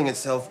revealing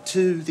itself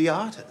to the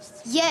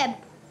artist. Yeah,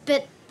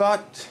 but...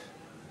 But...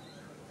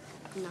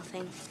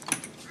 Nothing.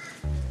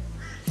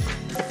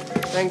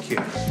 Thank you.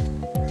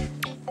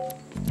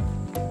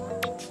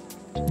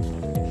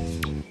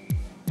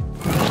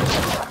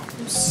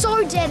 I'm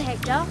so dead,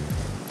 Hector.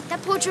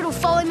 That portrait will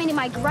follow me to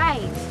my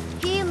grave.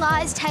 Here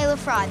lies Taylor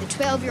Fry, the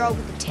 12-year-old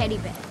with the teddy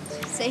bear.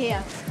 See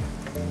here.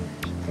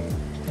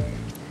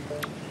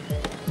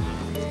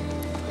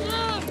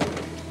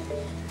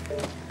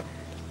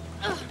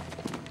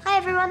 Hi,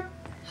 everyone.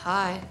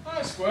 Hi.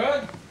 Hi,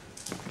 Squirt.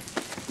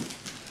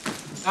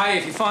 Hey,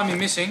 if you find me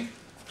missing,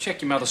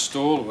 check your mother's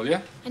stall, will you?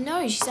 I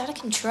know, she's out of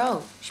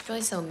control. She'd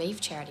probably sell me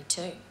for charity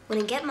too.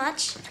 Wouldn't get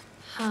much.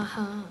 Ha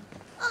ha.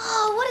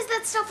 Oh, what is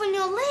that stuff on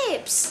your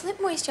lips? Lip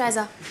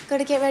moisturiser.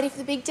 Gotta get ready for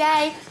the big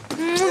day.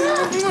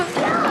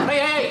 Hey,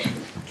 hey!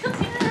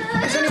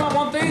 Does anyone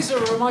want these,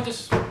 or am I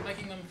just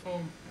making them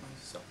for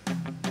myself?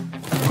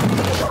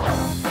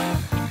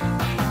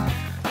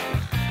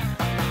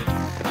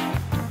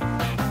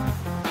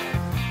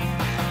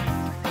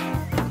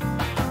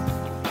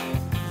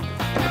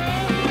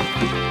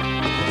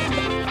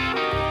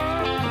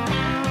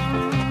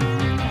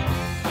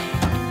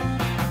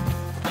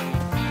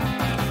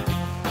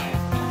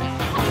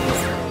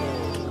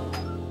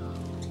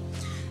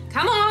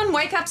 Come on,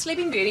 wake up,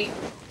 Sleeping Beauty.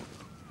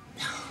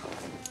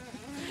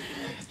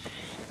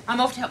 I'm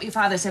off to help your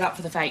father set up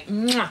for the fete.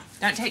 Mwah.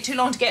 Don't take too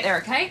long to get there,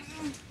 okay?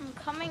 I'm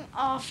coming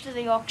after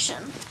the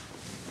auction.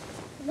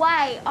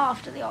 Way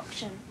after the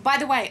auction. By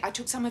the way, I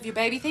took some of your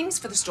baby things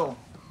for the store.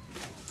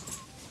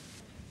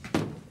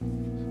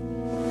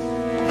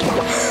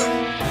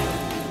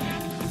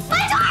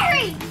 My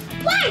diary!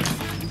 Wait!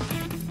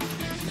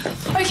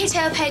 Okay,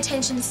 Taylor, pay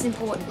attention. This is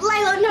important.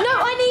 Layla, no! No,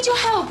 I need your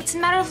help. It's a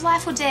matter of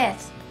life or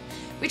death.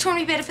 Which one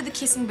would be better for the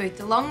kissing booth?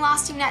 The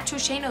long-lasting natural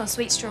sheen or the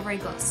sweet strawberry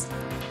gloss?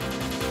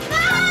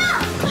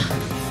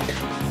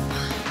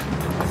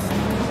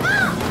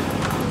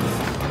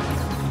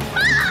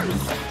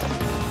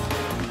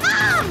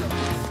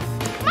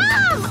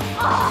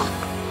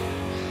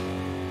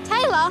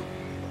 Taylor,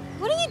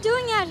 what are you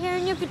doing out here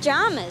in your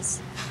pajamas?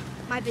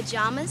 My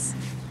pajamas?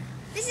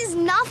 This is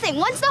nothing.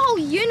 Once the whole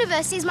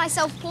universe sees my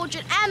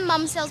self-portrait and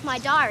Mum sells my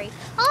diary,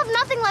 I'll have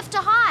nothing left to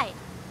hide.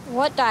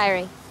 What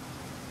diary?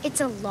 It's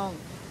a long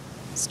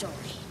story.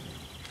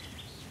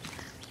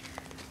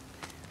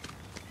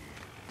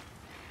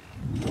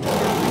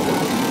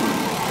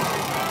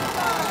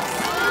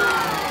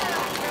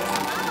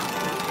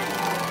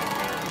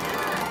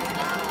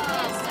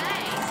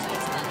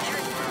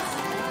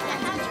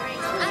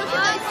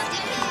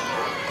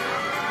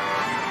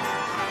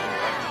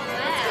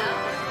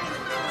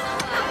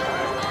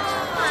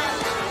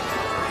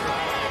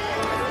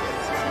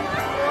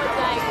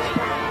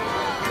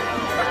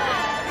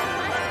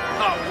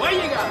 Away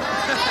you go!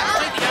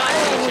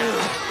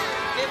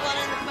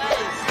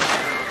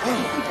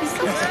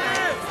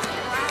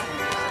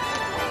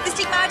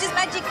 Mystic Marge's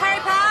Magic Curry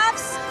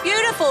Puffs.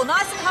 Beautiful,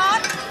 nice and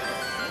hot.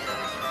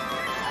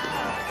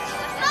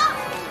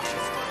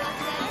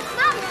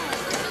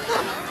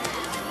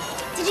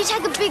 Did you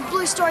take a big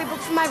blue storybook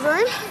from my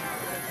room?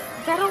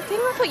 That old thing?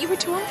 I thought you were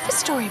too old for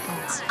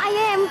storybooks. I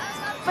am,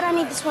 but I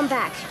need this one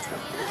back.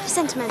 For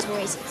sentimental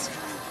reasons.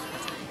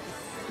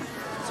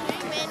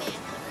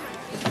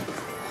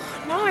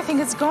 No, I think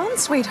it's gone,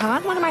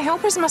 sweetheart. One of my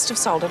helpers must have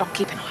sold it. I'll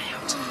keep an eye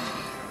out.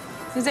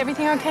 Is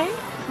everything okay?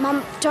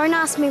 Mum, don't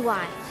ask me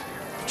why.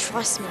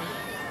 Trust me.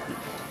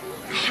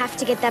 I have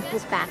to get that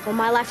book back, or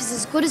my life is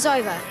as good as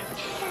over.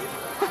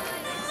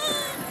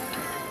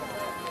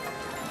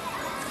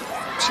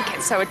 She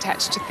gets so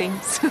attached to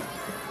things.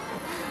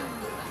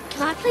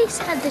 Can I please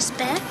have this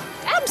back?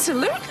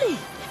 Absolutely.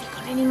 Have you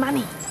got any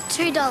money?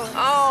 $2.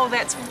 Oh,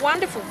 that's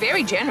wonderful.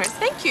 Very generous.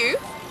 Thank you.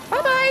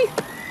 Bye-bye.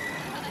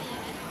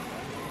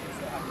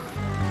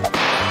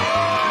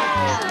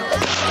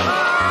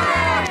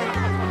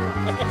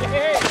 Looking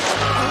good.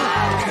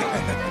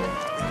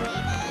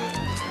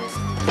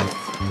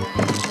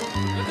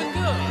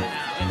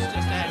 Now, let's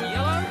just add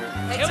yellow.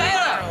 Hey,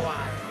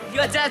 Taylor!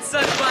 Your dad's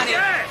so funny.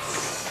 Yes!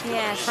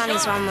 Yeah,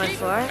 funny's one word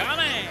for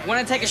it. Want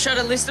to take a shot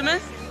at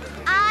Listerman?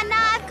 Nah,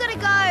 I've got to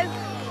go.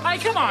 Hey,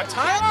 come on,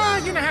 Taylor.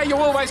 You know how you're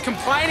always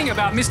complaining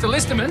about Mr.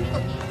 Listerman.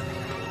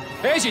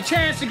 There's your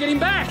chance to get him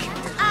back.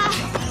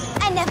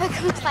 I never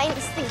complain,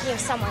 just thinking of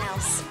someone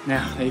else.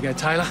 Now, there you go,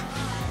 Taylor.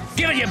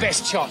 Give it your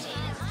best shot.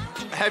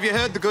 Have you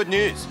heard the good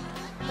news?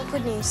 What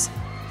good news?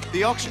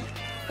 The auction.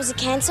 Was it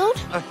cancelled?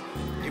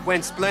 It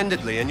went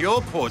splendidly, and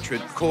your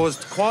portrait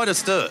caused quite a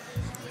stir.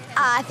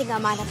 I think I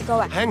might have to go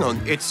out. Hang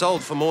on, it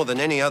sold for more than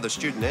any other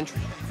student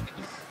entry.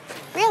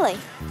 Really?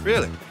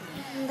 Really?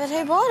 But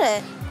who bought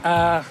it?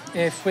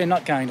 If we're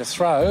not going to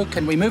throw,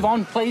 can we move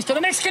on, please, to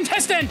the next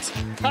contestant?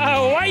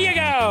 Away you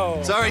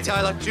go! Sorry,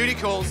 Taylor. Judy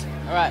calls.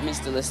 All right,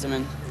 Mr.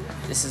 Listerman.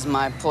 This is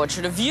my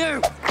portrait of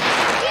you.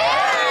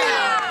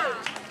 Yeah!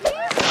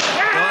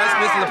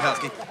 Mr.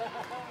 Lepowski.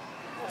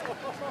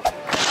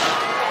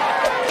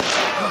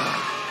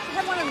 We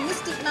have one of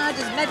Mystic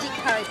Marge's magic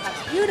curry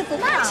puffs. Beautiful.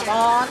 Marge. Come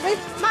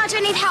on. Marge, I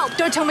need help.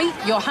 Don't tell me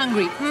you're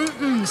hungry.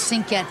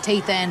 Sink your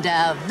teeth and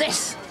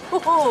this.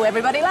 Oh,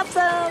 everybody loves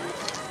them.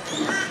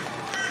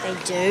 They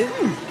do?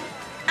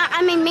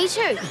 I mean, me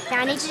too. Now,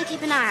 I need you to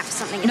keep an eye out for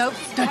something. No,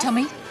 don't tell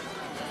me.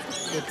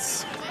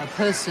 It's a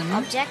person.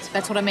 Object?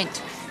 That's what I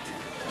meant.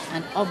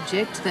 An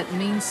object that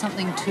means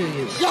something to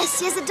you. Yes,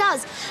 it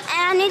does.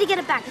 And I need to get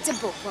it back. It's a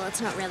book. Well,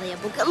 it's not really a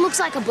book. It looks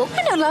like a book.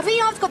 I know,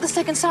 lovey. I've got the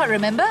second sight,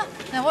 remember?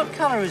 Now, what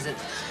colour is it?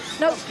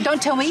 No, don't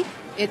tell me.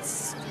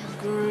 It's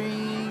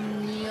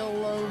green,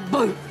 yellow,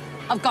 blue.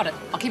 I've got it.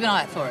 I'll keep an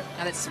eye out for it.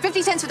 Now, that's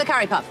 50 cents for the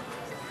curry puff.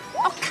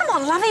 Oh, come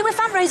on, lovey. We're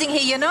fundraising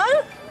here, you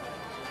know.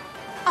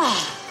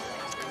 Ah.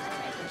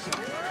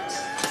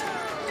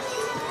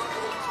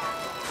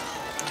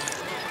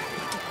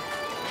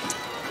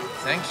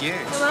 Thank you.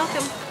 You're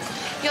welcome.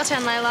 Your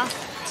turn, Layla.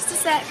 Just a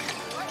sec.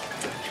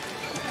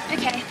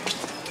 Okay.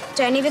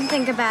 Don't even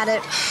think about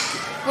it.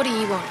 What do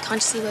you want? Can't you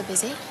see we're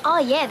busy? Oh,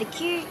 yeah, the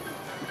queue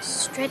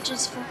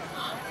stretches for...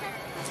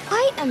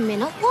 Wait a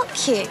minute, what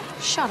queue?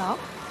 Shut up.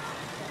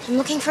 I'm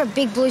looking for a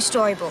big blue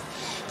storybook.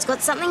 It's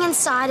got something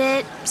inside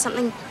it,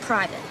 something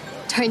private.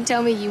 Don't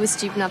tell me you were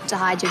stupid enough to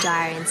hide your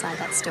diary inside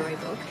that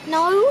storybook.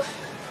 No.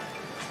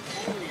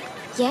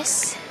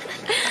 Yes.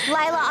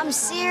 Layla, I'm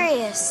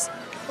serious.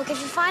 Look, if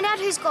you find out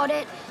who's got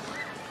it,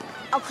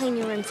 I'll clean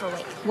your room for a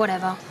week.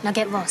 Whatever. Now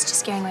get lost. You're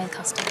scaring away the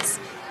customers.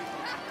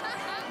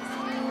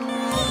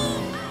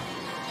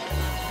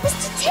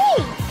 Mr. T!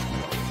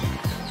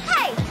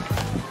 Hey!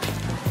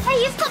 Hey,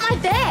 you've got my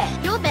bear.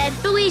 Your bed.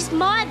 Booey's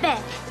my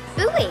bed.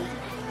 Booey?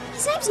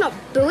 His name's not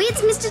Booey,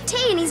 it's Mr. T,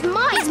 and he's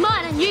mine. He's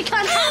mine, and you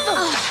can't have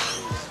him.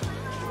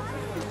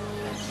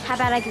 How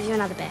about I give you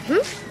another bear,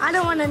 I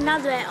don't want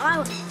another bear. I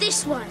want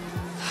this one.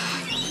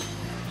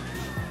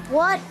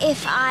 What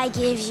if I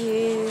give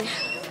you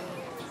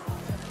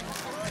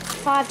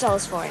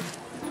 $5 for him?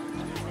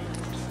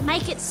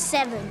 Make it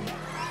 $7.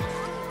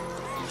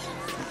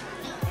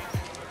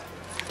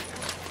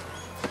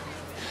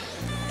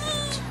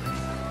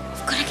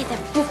 I've got to get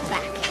that book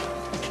back.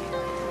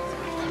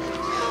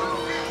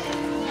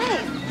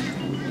 Hey,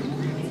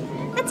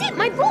 that's it,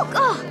 my book.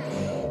 Oh,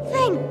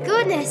 thank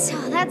goodness.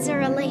 Oh, that's a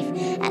relief.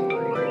 Hang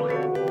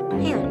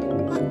on,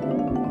 what?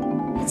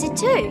 That's it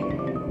too.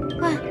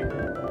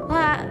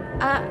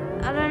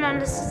 I don't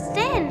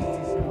understand.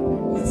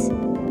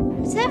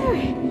 It's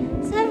everywhere.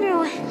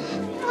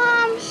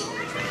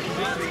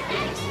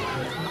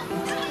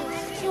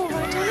 You all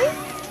right, Tommy?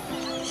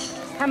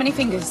 How many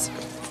fingers?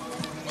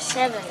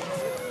 7.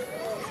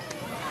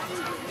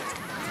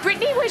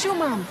 Brittany, where's your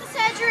mum?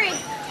 Surgery.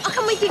 I'll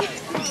come with you.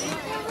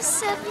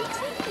 7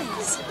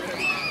 fingers.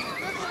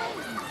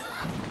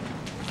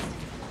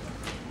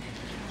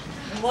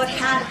 What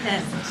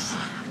happened?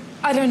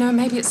 I don't know,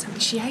 maybe it's something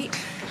she ate.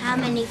 How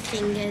many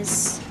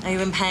fingers? Are you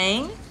in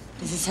pain?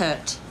 Does this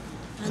hurt?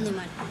 Only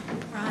my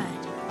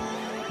pride.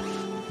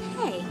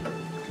 Hey.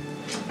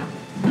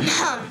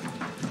 Mum,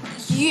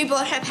 you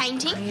bought her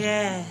painting?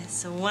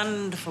 Yes, a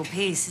wonderful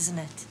piece, isn't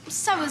it?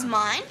 So was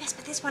mine. Yes,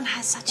 but this one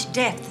has such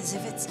depth, as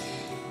if it's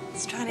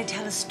trying to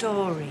tell a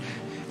story.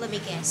 Let me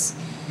guess.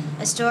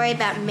 A story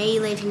about me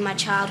leaving my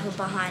childhood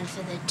behind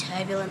for the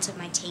turbulence of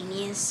my teen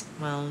years?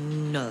 Well,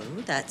 no,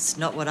 that's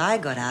not what I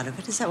got out of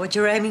it. Is that what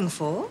you're aiming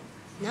for?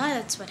 No,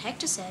 that's what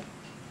Hector said.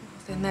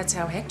 Then that's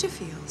how Hector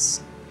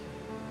feels.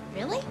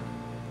 Really?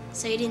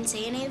 So you didn't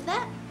see any of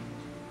that?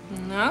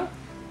 No.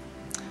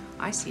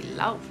 I see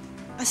love.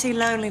 I see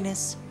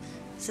loneliness.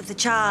 As if the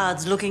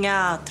child's looking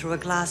out through a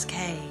glass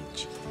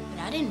cage.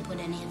 But I didn't put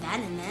any of that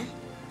in there.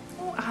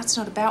 Oh, art's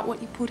not about what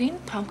you put in,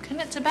 Pumpkin.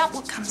 It's about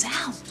what comes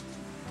out.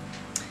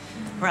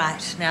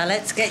 Right, now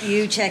let's get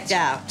you checked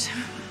out.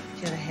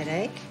 Do you have a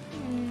headache?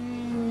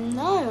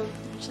 No,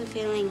 I'm actually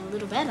feeling a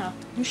little better.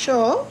 You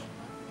sure?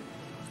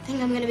 I think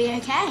I'm going to be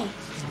okay.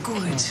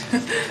 Good.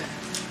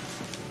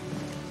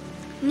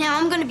 Now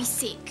I'm going to be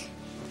sick.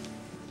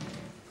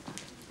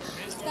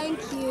 Thank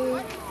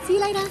you. See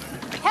you later.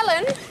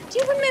 Helen, do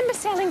you remember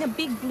selling a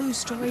big blue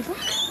storybook?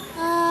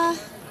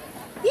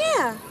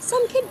 Yeah,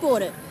 some kid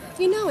bought it.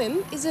 Do you know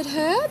him? Is it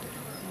Herb?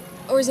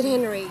 Or is it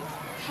Henry?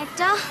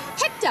 Hector?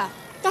 Hector!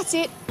 That's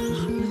it.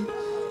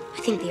 I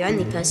think the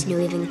only person who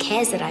even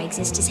cares that I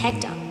exist is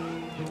Hector.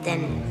 But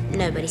then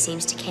nobody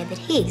seems to care that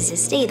he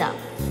exists either.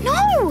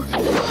 No!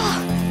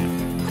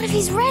 What if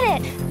he's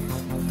read it?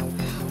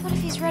 What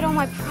if he's read all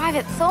my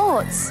private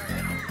thoughts?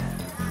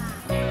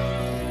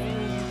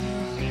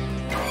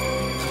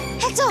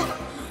 Hector!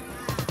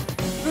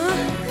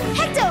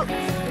 Hector!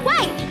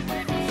 Wait!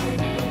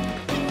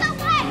 No,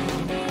 wait!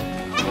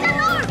 Hector,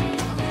 no!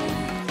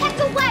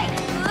 Hector, wait!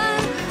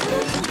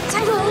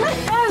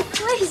 Oh,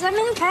 please, I'm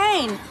in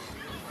pain.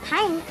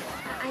 Pain?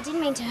 I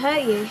didn't mean to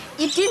hurt you.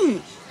 You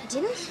didn't? I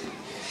didn't?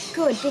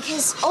 Good,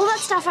 because all that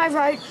stuff I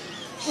wrote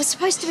was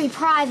supposed to be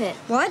private.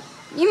 What?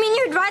 You mean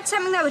you'd write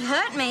something that would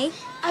hurt me?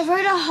 I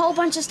wrote a whole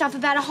bunch of stuff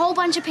about a whole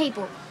bunch of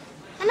people.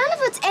 And none of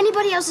it's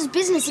anybody else's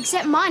business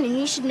except mine, and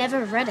you should never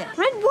have read it.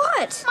 Read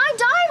what? My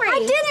diary! I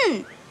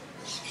didn't.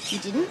 You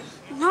didn't?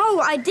 No,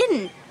 I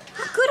didn't.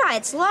 How could I?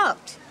 It's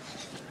locked.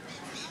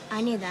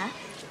 I knew that.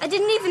 I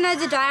didn't even know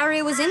the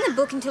diary was in the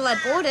book until I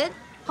bought it.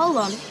 Hold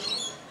on.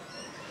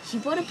 You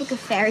bought a book of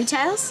fairy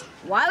tales?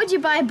 Why would you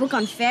buy a book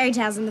on fairy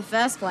tales in the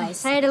first place?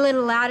 Say it a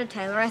little louder,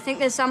 Taylor. I think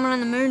there's someone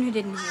on the moon who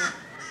didn't hear it.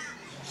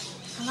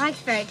 I like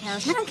fairy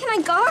tales. Now can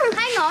I go?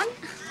 Hang on.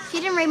 If you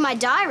didn't read my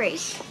diary,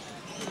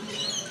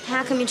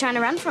 how come you're trying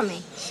to run from me?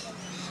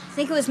 I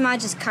think it was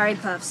Marge's curry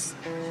puffs.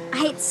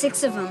 I ate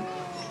 6 of them.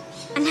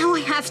 And now I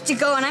have to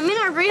go, and I mean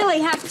I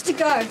really have to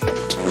go.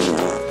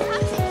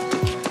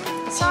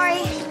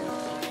 Sorry.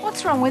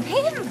 What's wrong with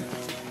him?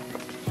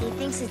 He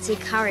thinks it's your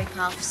curry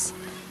puffs.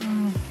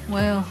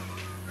 Well,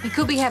 he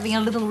could be having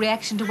a little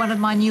reaction to one of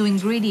my new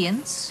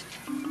ingredients.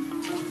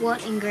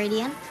 What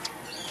ingredient?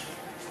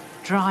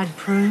 Dried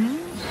prunes.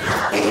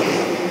 Are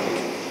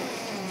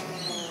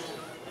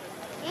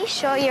you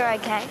sure you're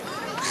okay?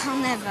 I'll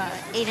never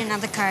eat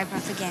another curry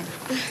puff again.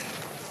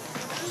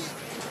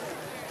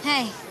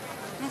 Hey,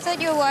 I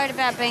thought you were worried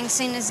about being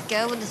seen as a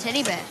girl with a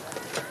teddy bear.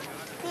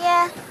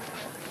 Yeah,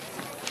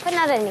 but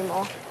not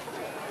anymore.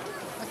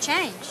 What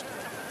changed?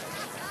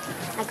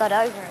 I got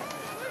over it.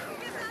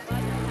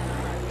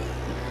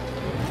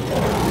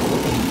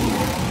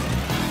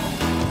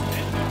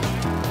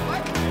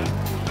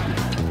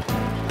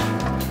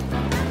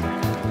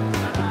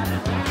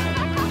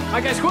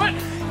 Okay, Squirt,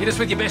 hit us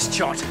with your best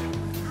shot.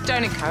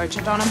 Don't encourage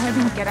it, Don. I'm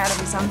hoping to get out of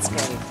this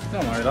unscathed.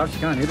 Don't worry, love, she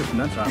can't hit us from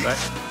that far back.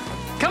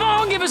 Come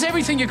on, give us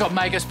everything you got,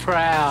 make us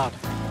proud.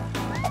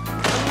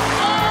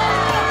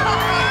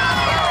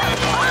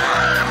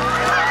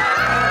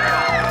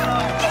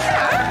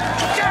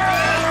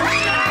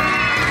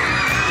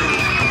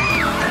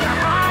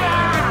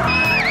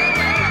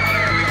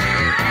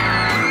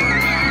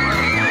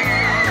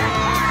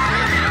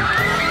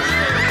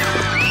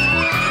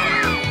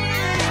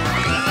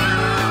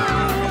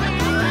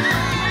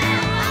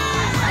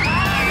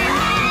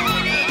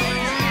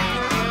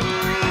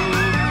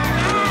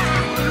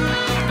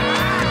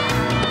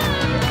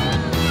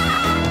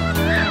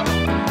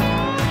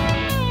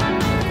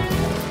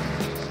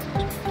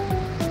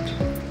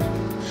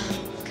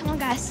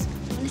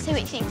 See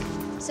what you think.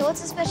 So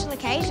what's the special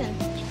occasion?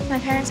 My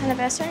parents'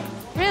 anniversary?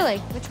 Really?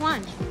 Which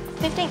one?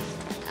 15th.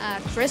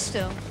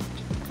 Crystal.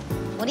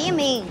 What do you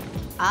mean?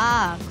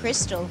 Ah,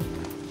 Crystal.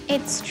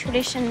 It's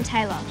tradition,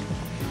 Taylor.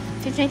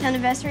 15th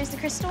anniversary is the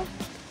crystal?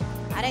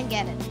 I don't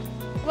get it.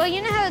 Well,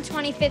 you know how the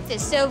 25th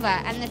is silver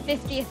and the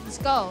 50th is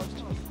gold?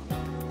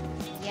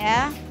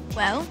 Yeah,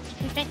 well,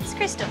 15th is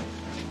crystal.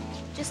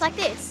 Just like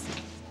this.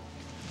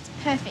 It's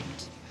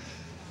perfect.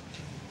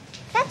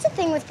 That's the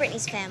thing with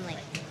Brittany's family.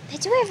 They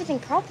do everything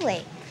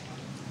properly.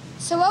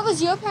 So what was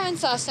your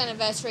parents' last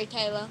anniversary,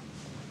 Taylor?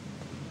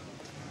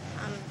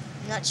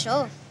 Not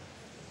sure.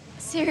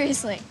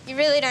 Seriously. You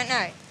really don't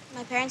know?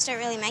 My parents don't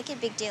really make a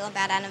big deal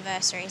about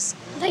anniversaries.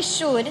 They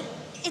should.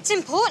 It's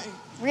important.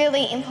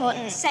 Really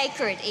important.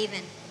 Sacred,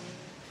 even.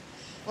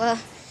 Well,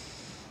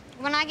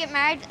 when I get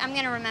married, I'm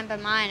going to remember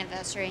my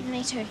anniversary.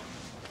 Me too.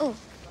 Oh,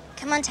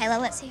 come on, Taylor.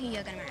 Let's see who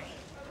you're going to marry.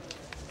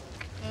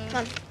 Come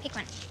on, pick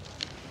one.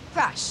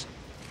 Crush.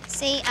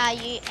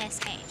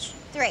 C-R-U-S-H.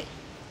 3.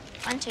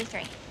 1, 2,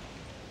 3.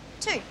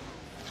 2.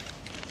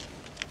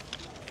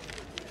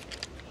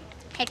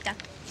 Hector.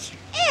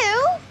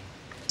 Ew!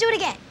 Do it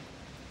again.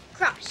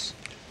 Crush.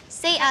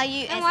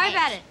 C-R-U-S-H. Don't worry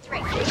about it. 3.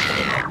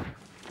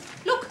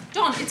 Look,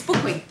 Don, it's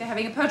Book Week. They're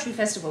having a poetry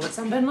festival at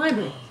Sunburn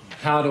Library.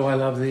 How do I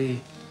love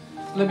thee?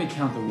 Let me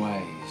count the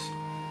ways.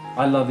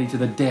 I love thee to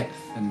the depth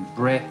and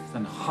breadth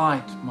and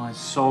height my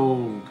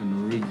soul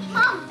can reach.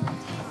 Mum!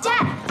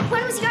 Dad!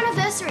 When was your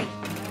anniversary?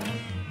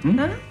 Hmm?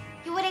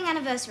 Your wedding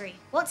anniversary.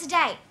 What's the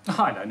date?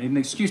 I don't need an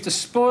excuse to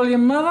spoil your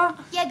mother.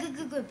 Yeah,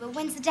 good. But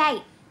when's the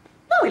date?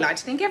 Well, we like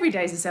to think every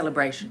day's a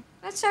celebration.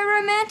 That's so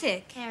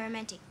romantic. Yeah,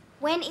 romantic.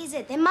 When is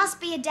it? There must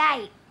be a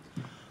date.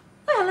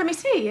 Well, let me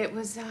see. It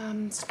was,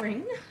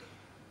 spring.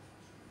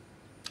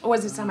 Or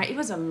was it summer? It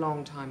was a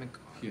long time ago.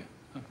 Yeah.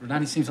 It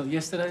only seems like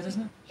yesterday,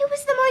 doesn't it? It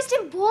was the most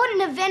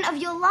important event of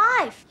your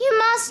life. You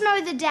must know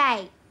the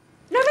date.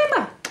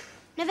 November.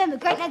 November.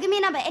 Great. Now give me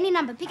a number. Any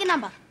number. Pick a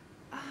number.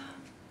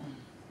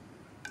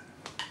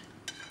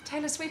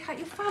 Taylor, sweetheart,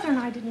 your father and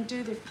I didn't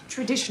do the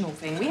traditional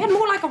thing. We had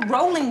more like a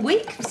rolling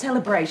week of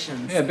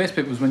celebrations. Yeah, the best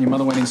bit was when your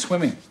mother went in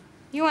swimming.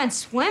 You went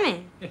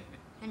swimming?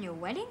 And your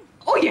wedding?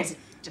 Oh, yes. It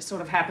just sort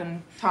of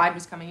happened. Tide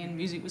was coming in,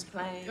 music was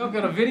playing. I've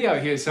got a video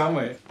here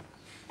somewhere.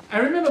 I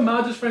remember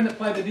Marge's friend that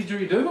played the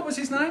didgeridoo. What was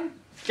his name?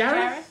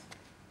 Gareth?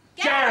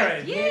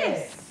 Gareth,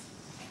 yes.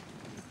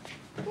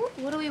 Ooh,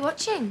 what are we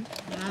watching?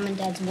 Mum and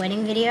Dad's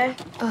wedding video.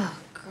 Oh,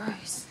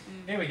 gross.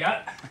 Here we go.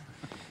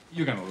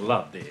 You're going to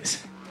love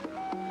this.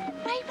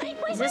 Wait.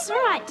 Is this the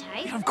right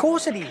tape? Yeah, of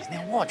course it is.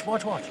 Now watch.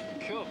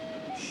 Cool.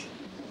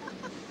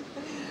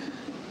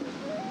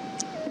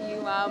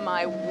 You are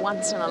my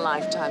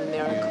once-in-a-lifetime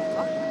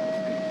miracle.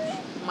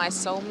 My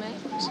soulmate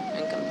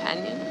and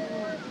companion.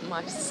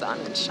 My sun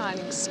and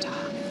shining star.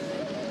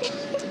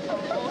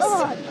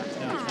 Oh.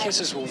 If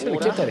kisses were Should we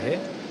water, get that here?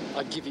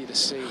 I'd give you the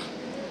sea.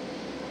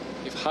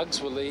 If hugs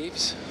were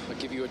leaves, I'd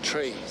give you a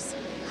tree.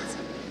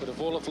 But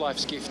of all of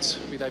life's gifts,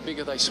 be they big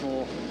or they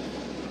small,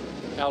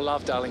 our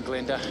love, darling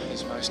Glenda,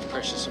 is most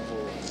precious of all.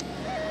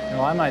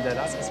 No, I made that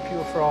up. It's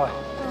pure fry.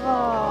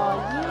 Oh,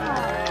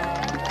 yeah.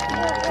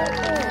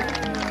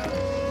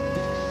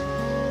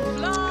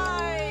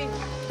 Fly!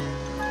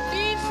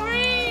 Be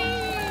free!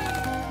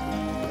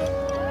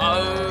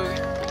 Oh,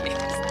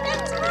 yes,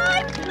 that's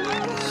right!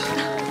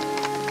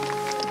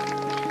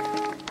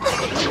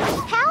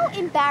 How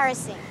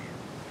embarrassing.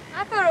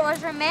 I thought it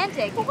was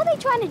romantic. What were they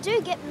trying to do?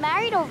 Get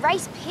married or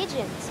race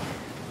pigeons?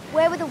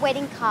 Where were the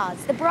wedding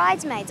cards? The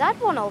bridesmaids? I'd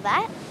want all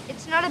that.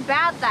 It's not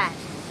about that.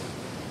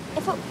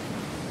 If it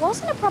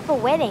wasn't a proper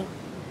wedding,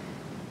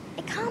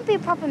 it can't be a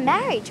proper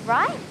marriage,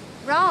 right?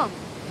 Wrong.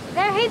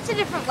 There are heaps of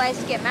different ways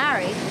to get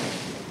married.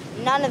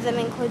 None of them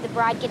include the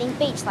bride getting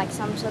beached like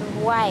some sort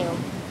of whale.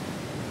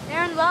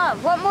 They're in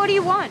love. What more do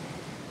you want?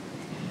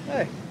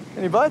 Hey,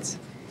 any bites?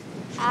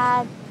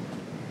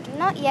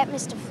 Not yet,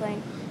 Mr.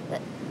 Floon.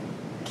 But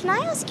can I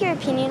ask your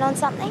opinion on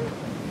something?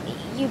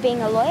 You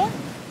being a lawyer?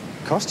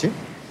 Costume?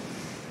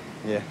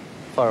 Yeah,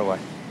 far away.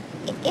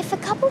 If a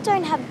couple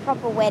don't have a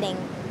proper wedding,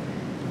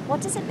 what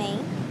does it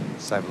mean?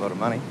 Save a lot of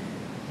money.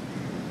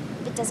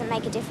 But does it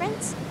make a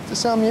difference? To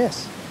some,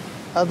 yes.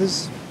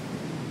 Others,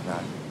 no.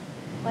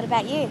 What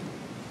about you?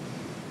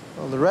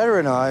 Well, Loretta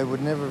and I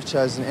would never have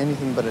chosen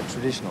anything but a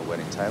traditional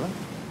wedding, Taylor.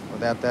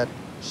 Without that,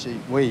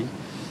 we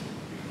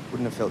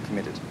wouldn't have felt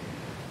committed.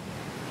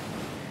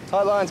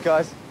 Tight lines,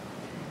 guys.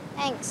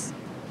 Thanks.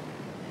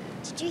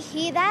 Did you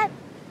hear that?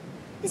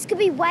 This could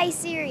be way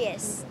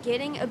serious.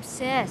 Getting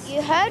obsessed.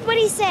 You heard what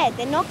he said.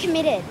 They're not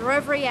committed. You're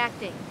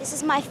overreacting. This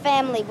is my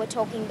family we're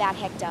talking about,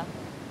 Hector.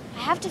 I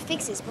have to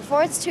fix this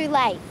before it's too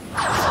late.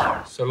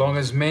 So long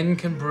as men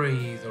can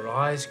breathe or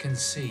eyes can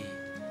see,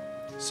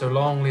 so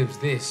long lives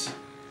this,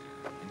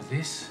 and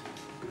this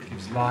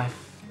gives life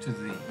to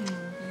thee.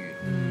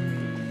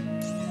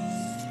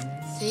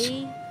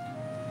 See?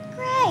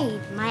 Great.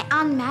 My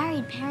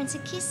unmarried parents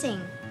are kissing.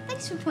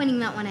 Thanks for pointing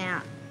that one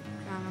out,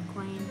 drama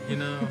queen. You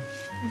know,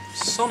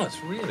 sonnets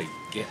really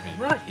get me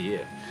right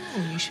here.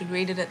 Oh, you should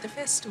read it at the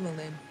festival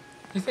then.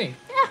 You think?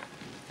 Yeah.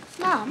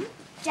 Mum,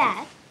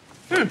 Dad,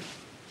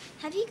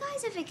 have you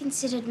guys ever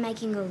considered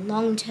making a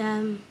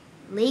long-term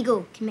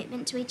legal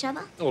commitment to each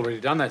other? Already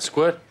done that,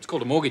 Squirt. It's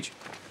called a mortgage.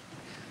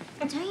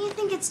 Don't you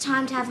think it's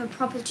time to have a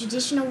proper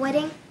traditional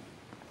wedding?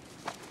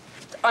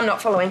 I'm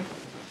not following.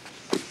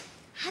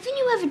 Haven't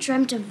you ever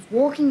dreamt of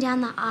walking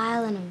down the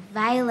aisle in a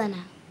veil and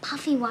a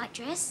puffy white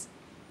dress?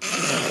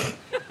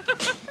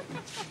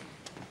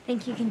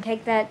 Think you can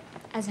take that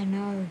as a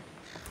no?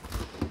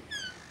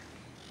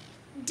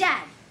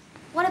 Dad,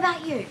 what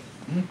about you?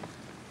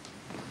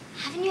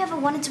 Haven't you ever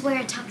wanted to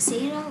wear a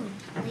tuxedo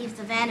and leave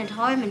the van at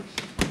home and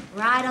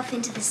ride off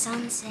into the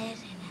sunset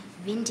in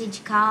a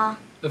vintage car?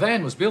 The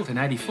van was built in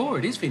 '84.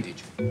 It is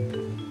vintage.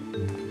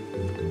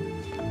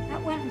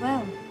 That went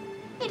well.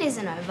 It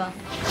isn't over.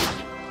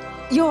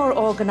 You're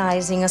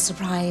organising a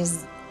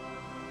surprise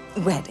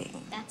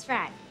wedding. That's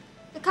right.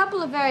 The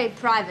couple are very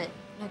private.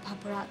 No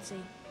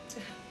paparazzi.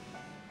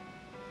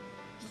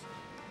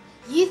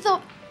 You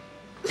thought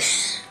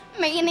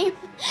me and him...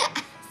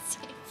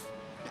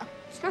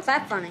 It's not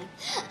that funny.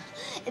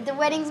 The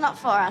wedding's not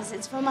for us.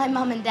 It's for my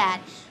mum and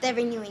dad. They're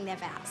renewing their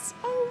vows.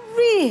 Oh,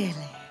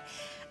 really?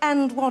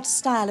 And what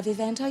style of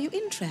event are you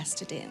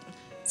interested in?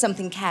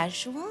 Something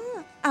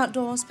casual?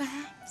 Outdoors,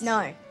 perhaps?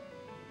 No.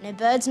 No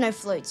birds, no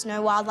flutes,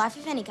 no wildlife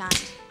of any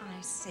kind.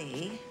 I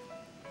see.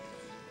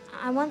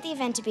 I want the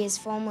event to be as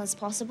formal as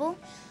possible.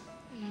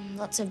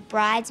 Lots of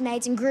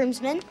bridesmaids and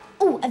groomsmen.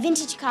 Oh, a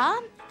vintage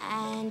car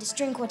and a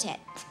string quartet.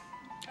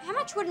 How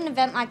much would an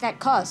event like that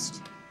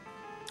cost?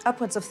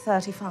 Upwards of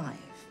 $35,000.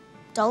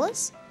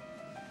 Dollars?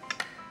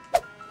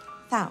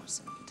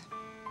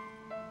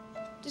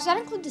 Does that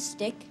include the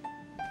stick?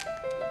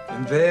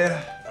 And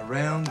there,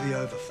 around the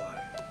overflow,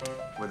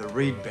 where the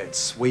reed beds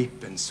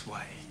sweep and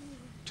sway,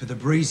 to the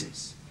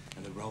breezes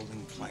and the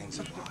rolling plains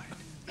of wide.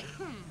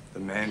 The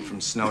man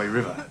from Snowy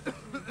River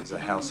is a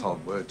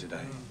household word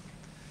today.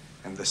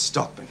 And the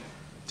stockmen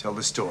tell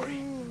the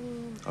story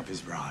of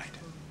his bride.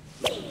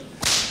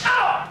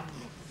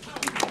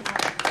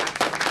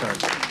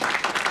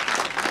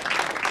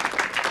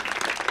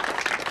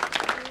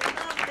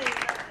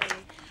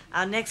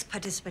 Our next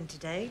participant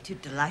today, to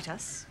delight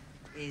us,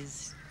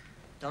 is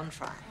Don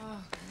Fry.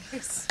 Oh,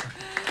 yes.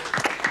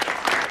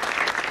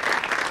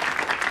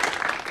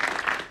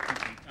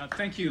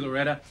 Thank you,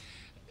 Loretta.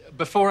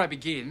 Before I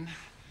begin,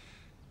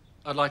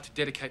 I'd like to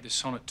dedicate this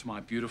sonnet to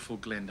my beautiful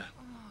Glenda.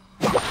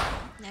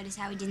 Notice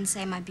how he didn't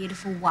say my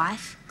beautiful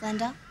wife,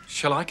 Glenda?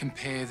 Shall I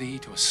compare thee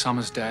to a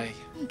summer's day?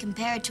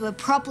 Compare it to a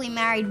properly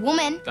married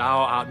woman. Thou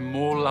art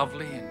more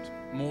lovely and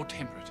more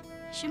temperate.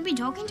 You shouldn't be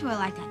talking to her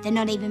like that. They're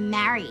not even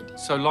married.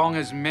 So long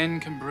as men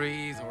can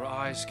breathe or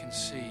eyes can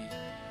see,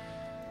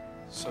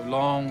 so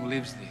long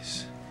lives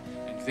this,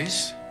 and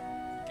this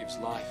gives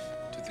life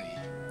to thee.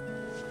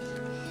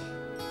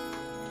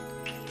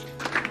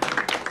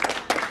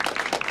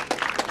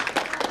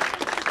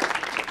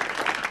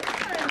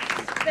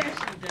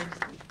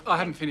 I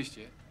haven't finished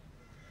yet.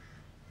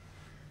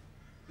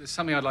 There's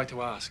something I'd like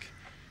to ask.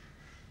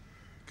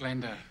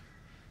 Glenda,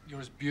 you're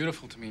as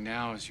beautiful to me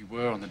now as you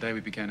were on the day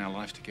we began our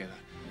life together.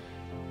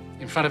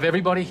 In front of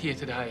everybody here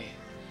today,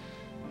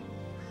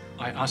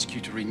 I ask you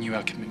to renew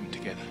our commitment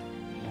together.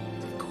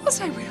 Of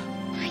course I will.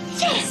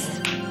 Yes!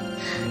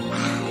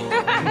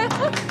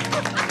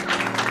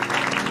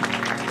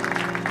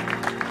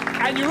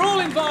 And you're all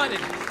invited.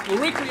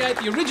 We'll recreate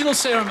the original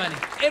ceremony,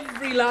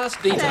 every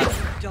last detail.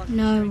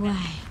 No way.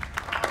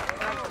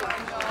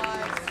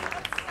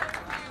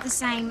 The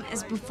same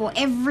as before,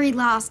 every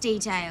last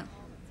detail.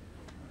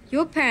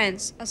 Your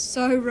parents are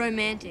so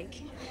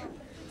romantic.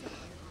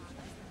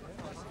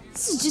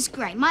 This is just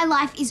great. My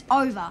life is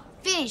over.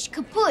 Finished.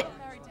 Kaput.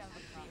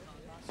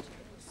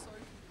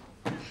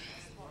 I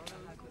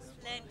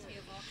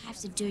have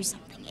to do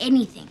something.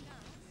 Anything.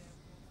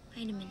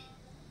 Wait a minute.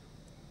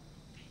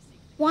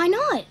 Why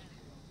not?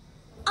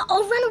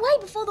 I'll run away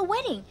before the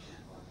wedding.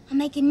 I'll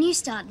make a new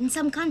start in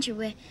some country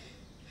where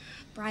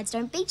brides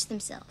don't beach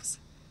themselves.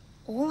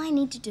 All I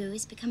need to do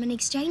is become an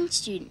exchange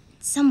student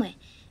somewhere,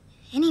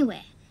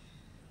 anywhere.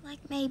 Like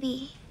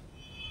maybe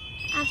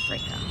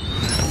Africa.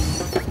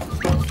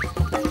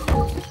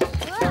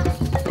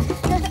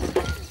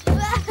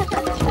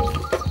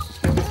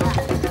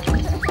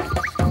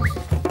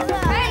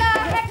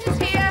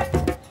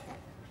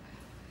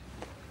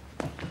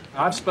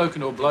 I've spoken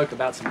to a bloke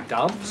about some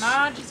doves.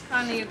 Marge has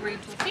kindly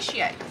agreed to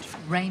officiate.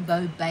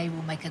 Rainbow Bay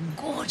will make a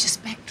gorgeous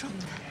backdrop.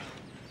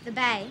 The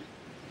bay?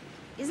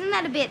 Isn't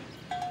that a bit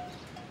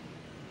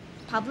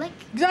public?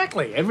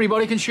 Exactly.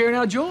 Everybody can share in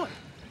our joy.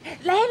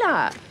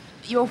 Layla,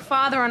 your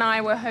father and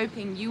I were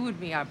hoping you would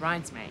be our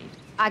bridesmaid.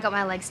 I got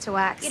my legs to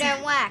wax. You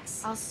don't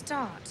wax. I'll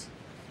start.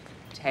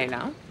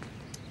 Taylor,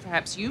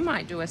 perhaps you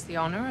might do us the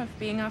honour of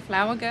being our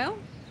flower girl?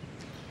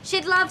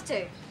 She'd love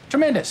to.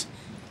 Tremendous.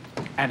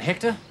 And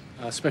Hector,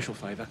 a special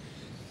favour.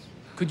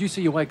 Could you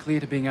see your way clear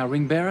to being our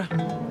ring bearer?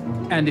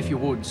 And if you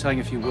would, saying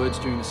a few words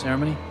during the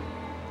ceremony?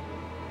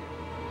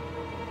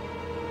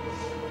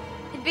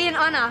 It'd be an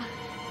honour,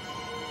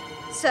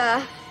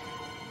 sir.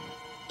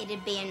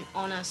 It'd be an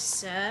honour,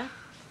 sir.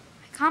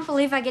 I can't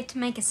believe I get to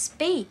make a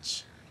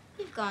speech.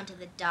 You've gone to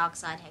the dark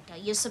side, Hector.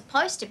 You're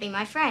supposed to be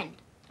my friend.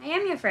 I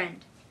am your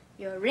friend.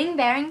 Your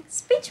ring-bearing,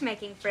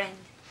 speech-making friend.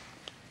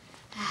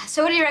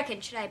 So what do you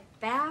reckon? Should I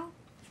bow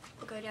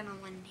or go down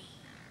on one knee?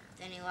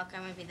 With any luck,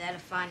 I won't be there to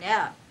find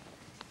out.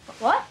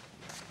 What?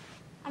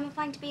 I'm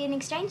applying to be an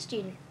exchange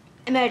student.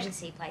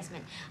 Emergency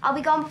placement. I'll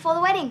be gone before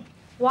the wedding.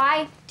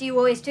 Why do you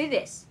always do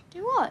this?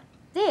 Do what?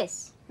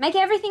 This. Make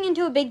everything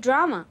into a big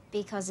drama.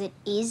 Because it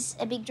is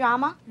a big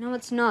drama? No,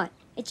 it's not.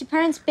 It's your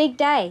parents' big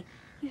day.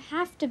 You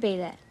have to be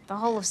there. The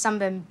whole of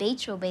Sunburn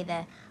Beach will be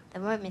there. They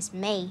won't miss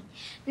me.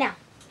 Now,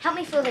 help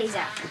me fill these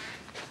out.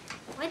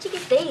 Where'd you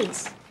get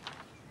these?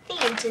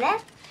 The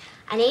internet.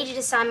 I need you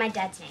to sign my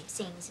dad's name,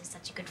 seeing as he's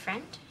such a good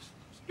friend.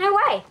 No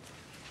way.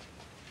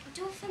 Well,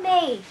 do it for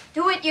me.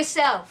 Do it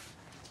yourself.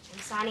 I'm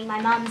signing my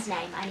mum's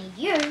name. I need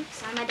you to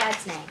sign my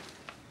dad's name.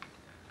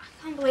 I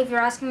can't believe you're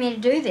asking me to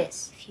do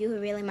this. If you were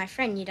really my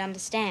friend, you'd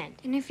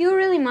understand. And if you were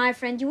really my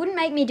friend, you wouldn't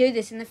make me do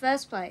this in the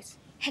first place.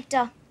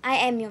 Hector, I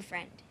am your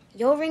friend.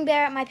 You're ring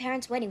bearer at my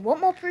parents' wedding. What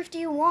more proof do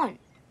you want?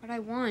 What I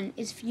want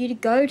is for you to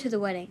go to the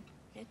wedding.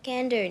 No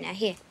can do. Now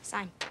here,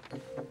 sign.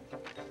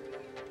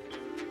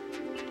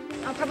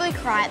 I'll probably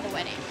cry at the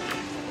wedding.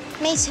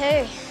 Me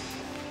too.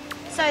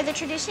 So the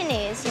tradition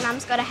is your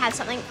mum's got to have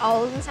something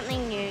old and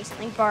something new,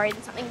 something borrowed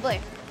and something blue.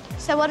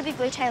 So what'll be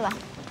blue, Taylor?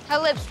 Her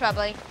lips,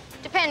 probably,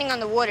 depending on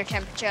the water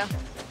temperature.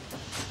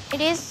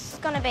 It is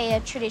going to be a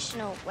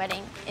traditional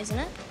wedding, isn't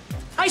it?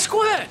 Hey,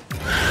 Squirt!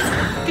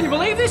 Can you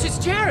believe this? It's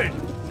Jared.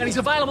 And he's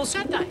available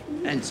Saturday.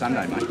 And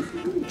Sunday,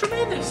 mate.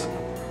 Tremendous.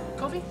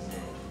 Coffee?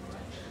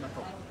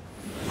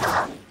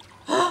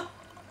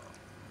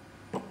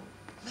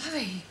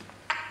 Lovey,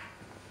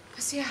 I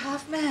see a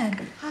half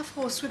man, half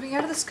horse swimming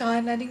out of the sky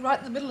and landing right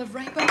in the middle of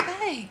Rainbow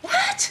Bay.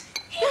 What?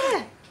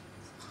 Yeah.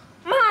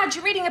 Marge,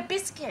 you're eating a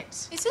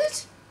biscuit. Is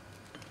it?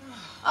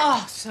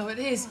 Oh, so it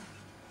is.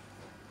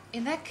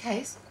 In that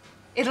case,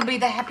 it'll be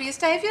the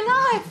happiest day of your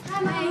life.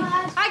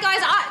 Hi,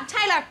 guys.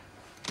 Taylor,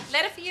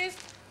 letter for you.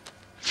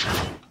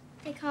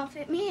 They can't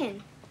fit me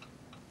in.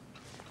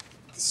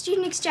 The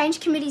student exchange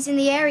committee's in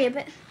the area,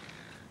 but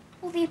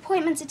all the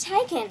appointments are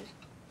taken.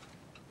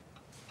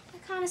 I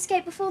can't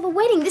escape before the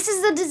wedding. This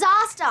is a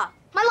disaster.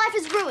 My life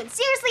is ruined.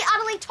 Seriously,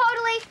 utterly,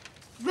 totally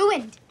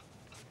ruined.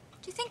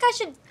 Do you think I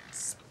should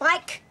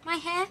spike my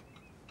hair?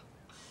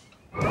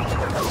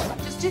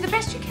 Just do the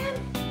best you can.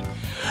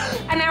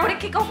 An hour to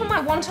kick off and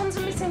my wontons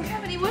are missing.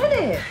 How many were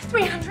there?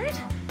 300?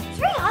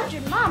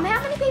 300, Mum.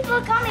 How many people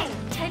are coming?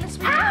 Taylor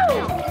Swift.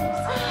 Ow!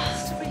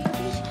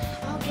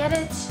 I'll get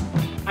it.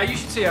 Hey, you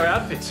should see our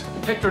outfits.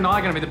 Hector and I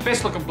are going to be the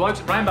best looking blokes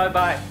at Rainbow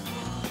Bay.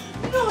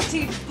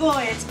 Naughty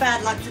boy, it's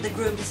bad luck for the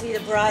groom to see the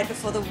bride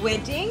before the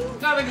wedding.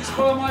 Nothing can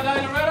spoil my day,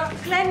 Loretta.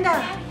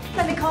 Glenda,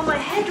 let me call my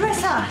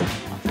hairdresser.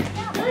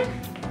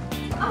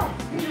 Oh,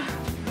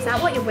 is that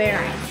what you're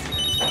wearing?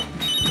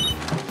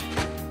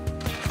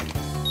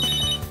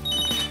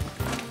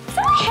 Is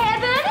that my hair?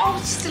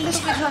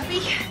 Just for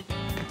coffee.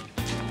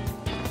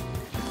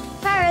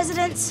 Hi,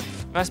 residents.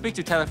 May I speak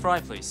to Taylor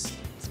Fry, please?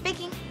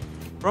 Speaking.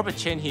 Robert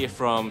Chen here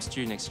from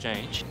Student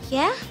Exchange.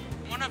 Yeah?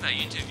 One of our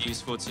interviews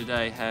for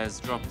today has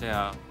dropped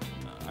out.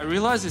 I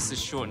realise this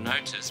is short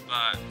notice, but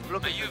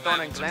are you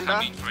available to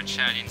come in for a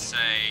chat in,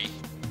 say,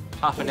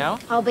 half an hour?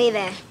 I'll be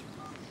there.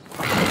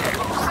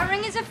 A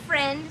ring is a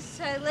friend,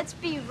 so let's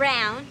be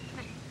round.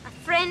 A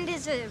friend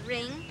is a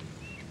ring.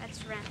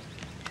 That's round.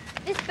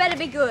 This better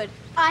be good.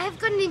 I have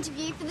got an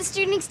interview for the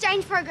student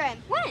exchange program.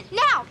 When?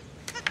 Now!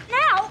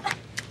 Now?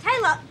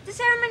 Taylor, the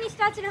ceremony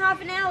starts in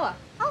half an hour.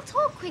 I'll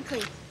talk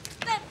quickly.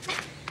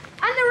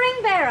 I'm the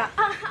ring bearer.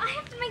 I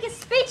have to make a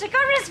speech. I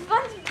got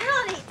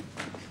responsibility.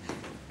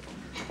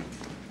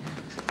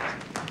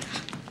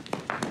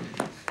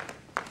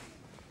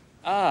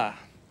 Ah,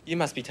 you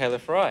must be Taylor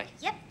Fry.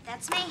 Yep,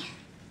 that's me.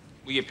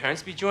 Will your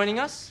parents be joining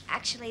us?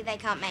 Actually, they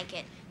can't make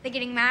it. They're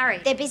getting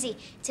married. They're busy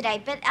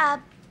today, but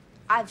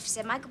I've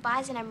said my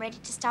goodbyes and I'm ready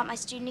to start my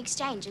student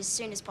exchange as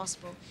soon as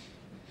possible.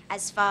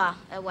 As far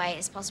away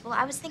as possible.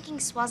 I was thinking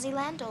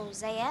Swaziland or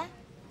Zaire.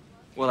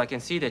 Well, I can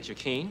see that you're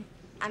keen.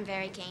 I'm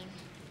very keen.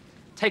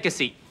 Take a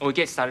seat, and we'll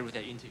get started with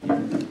our interview.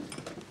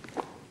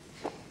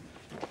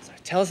 So,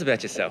 tell us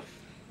about yourself.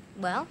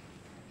 Well,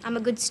 I'm a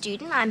good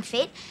student. I'm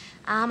fit.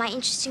 My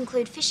interests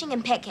include fishing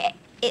and pet care.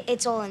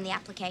 It's all in the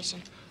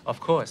application.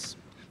 Of course.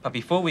 But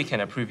before we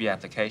can approve your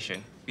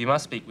application, we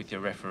must speak with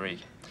your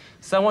referee.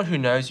 Someone who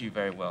knows you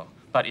very well,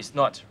 but is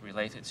not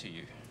related to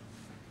you.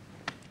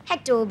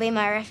 Hector will be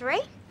my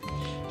referee.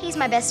 He's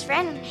my best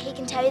friend, and he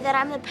can tell you that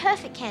I'm the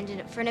perfect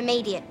candidate for an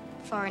immediate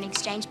foreign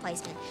exchange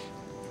placement.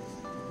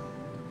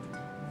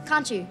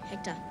 Can't you,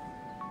 Hector?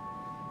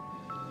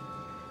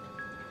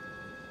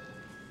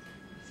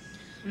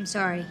 I'm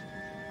sorry.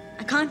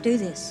 I can't do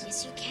this.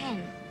 Yes, you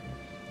can.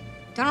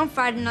 Donald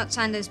Fry did not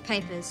sign those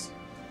papers.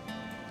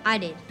 I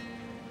did.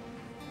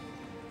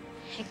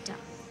 Hector.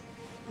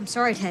 I'm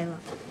sorry, Taylor.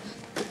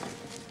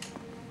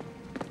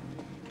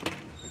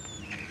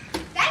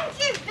 Thank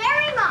you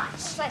very much.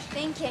 What's I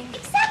thinking?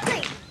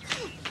 Exactly.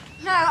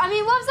 No, I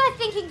mean, what was I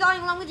thinking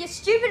going along with your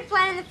stupid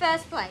plan in the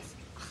first place?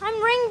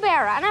 I'm ring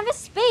bearer and I have a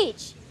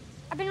speech.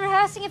 I've been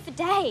rehearsing it for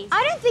days.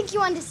 I don't think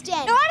you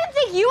understand. No, I don't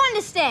think you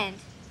understand.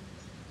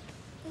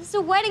 This is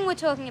a wedding we're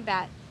talking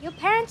about. Your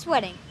parents'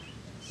 wedding.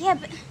 Yeah,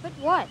 but... But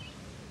what?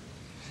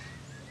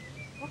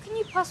 What can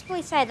you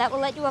possibly say that will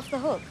let you off the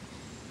hook?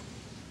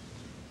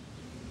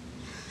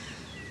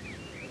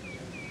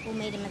 We'll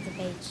meet him at the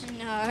beach.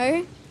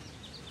 No.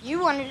 You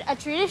wanted a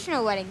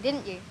traditional wedding,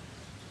 didn't you?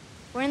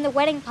 We're in the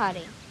wedding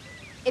party.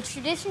 It's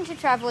tradition to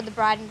travel with the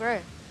bride and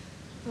groom.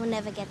 We'll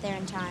never get there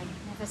in time.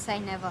 Never say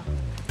never.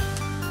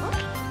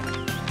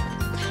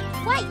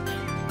 Wait!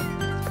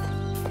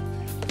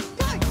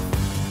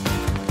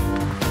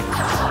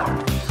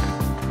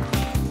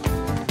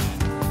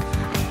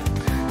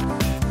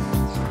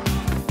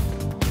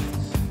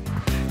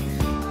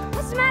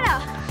 What's the matter?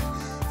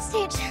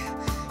 Sit.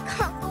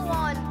 Can't go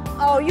on.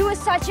 Oh, you were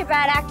such a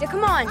bad actor.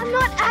 Come on. I'm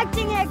not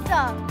acting,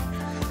 Hector.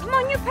 Come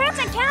on, your parents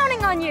are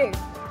counting on you.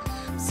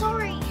 I'm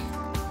sorry.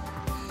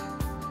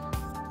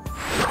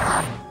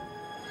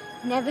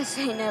 Never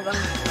say never.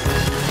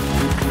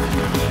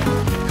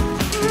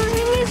 The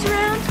ring is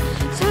round,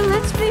 so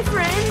let's be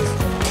friends.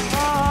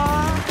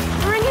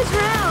 The ring is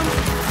round.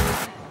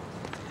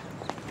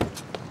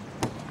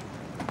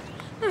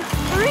 The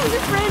ring's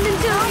a friend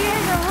until the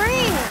end of the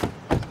ring.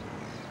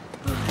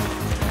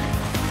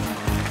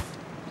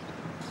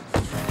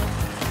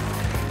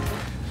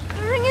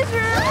 The ring is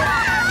round.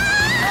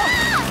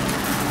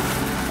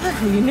 Look,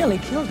 you nearly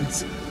killed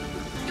us.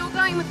 You're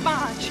going with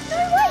Marge. No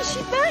way,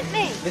 she burnt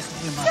me. Listen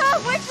to your mum. Stop,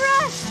 wait for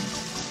us.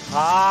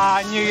 Ah, I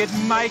knew you'd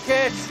make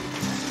it.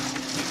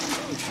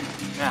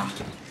 Now,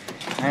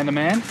 and the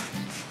man,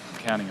 I'm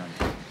counting on you.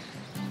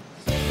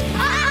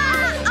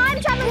 I'm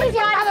traveling with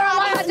your mother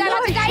alone with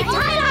Dad today.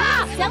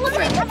 Taylor!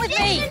 Celebrate, come with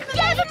me.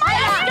 Yeah, but my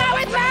Go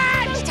with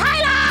Marge.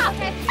 Taylor!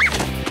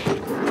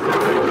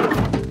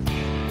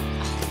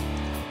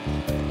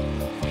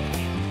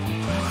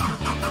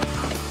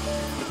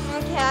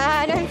 Okay,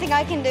 I don't think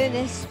I can do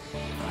this.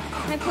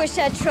 I pushed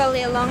that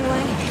trolley a long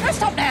way. Now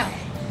stop now.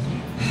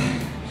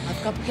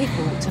 I've got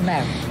people to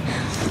marry.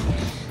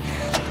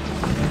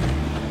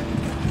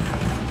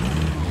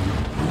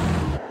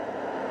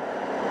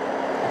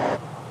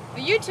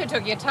 Well, you two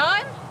took your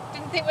time.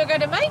 Didn't think we were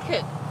going to make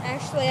it.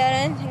 Actually,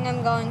 I don't think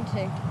I'm going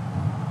to.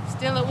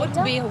 Still, it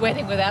wouldn't be a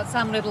wedding without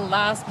some little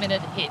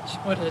last-minute hitch,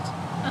 would it?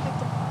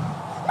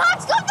 Mark,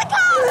 stop the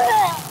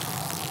car!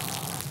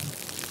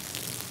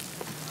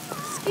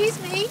 Excuse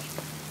me.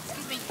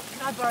 Excuse me,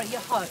 can I borrow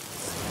your hose?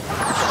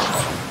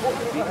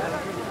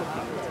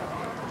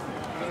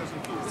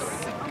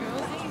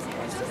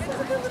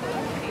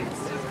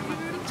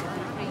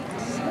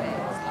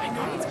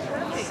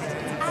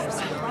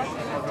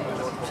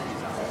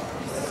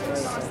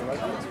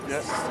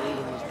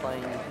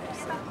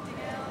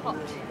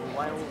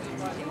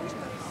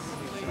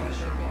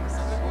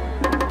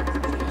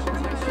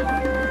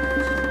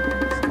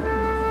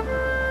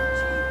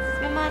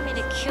 Remind me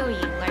to kill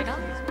you later.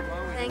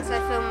 Thanks, I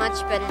feel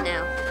much better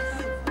now.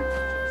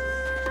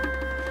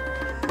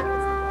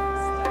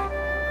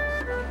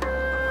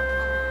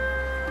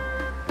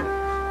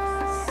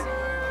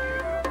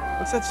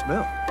 What's that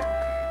smell?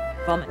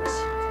 Vomit.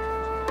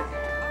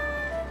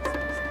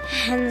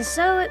 And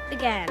so it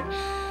began.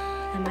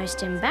 The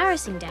most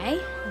embarrassing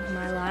day of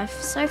my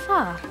life so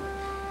far.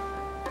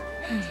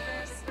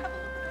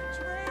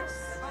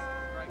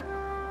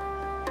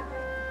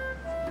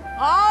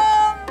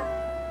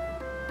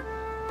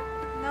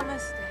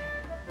 Namaste.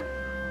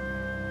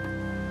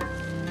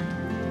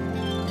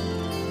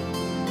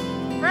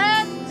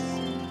 Friends,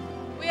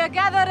 we are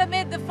gathered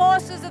amid the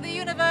forces of the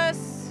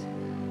universe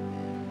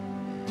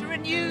to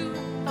renew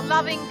the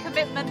loving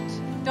commitment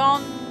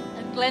Don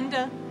and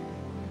Glenda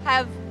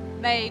have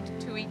made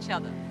to each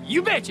other.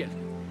 You betcha.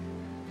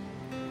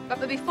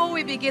 But before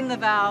we begin the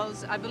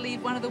vows, I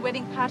believe one of the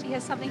wedding party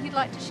has something he'd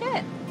like to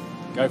share.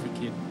 Go for it,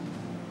 kid.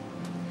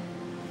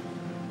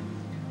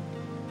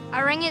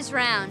 A ring is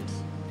round.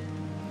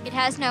 It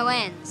has no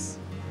ends.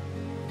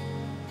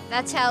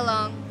 That's how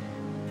long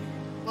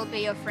we'll be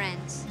your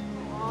friends.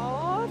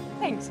 Oh,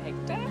 thanks,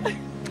 Hector.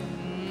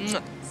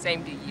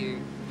 Same to you.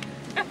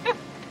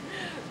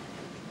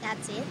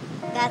 That's it?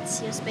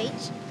 That's your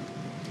speech?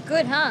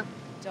 Good, huh?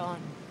 Don,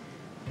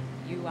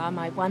 you are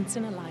my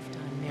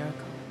once-in-a-lifetime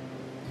miracle.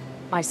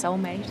 My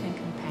soulmate and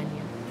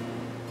companion.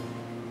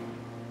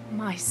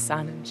 My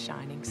sun and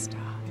shining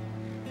star.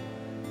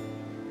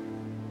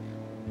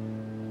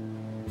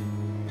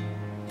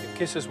 If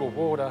kisses were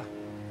water,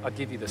 I'd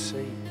give you the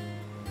sea.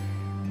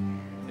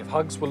 If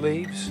hugs were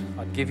leaves,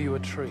 I'd give you a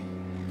tree.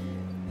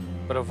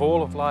 But of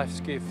all of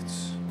life's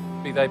gifts,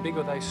 be they big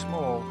or they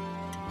small,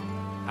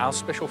 our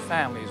special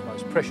family is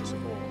most precious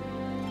of all.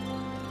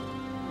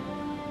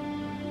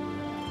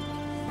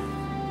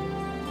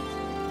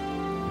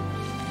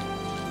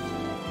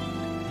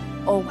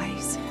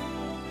 Always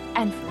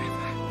and forever.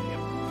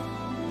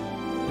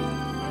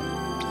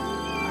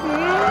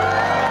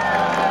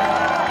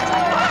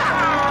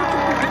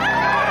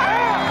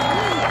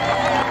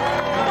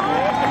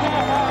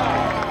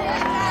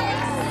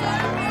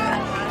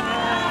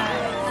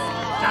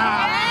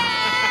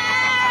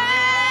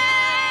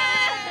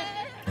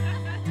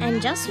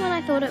 And just when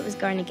I thought it was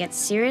going to get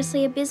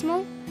seriously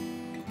abysmal,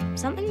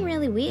 something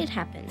really weird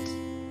happened.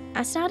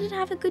 I started to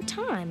have a good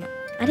time.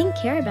 I didn't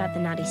care about the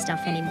nutty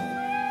stuff anymore.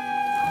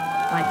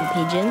 Like the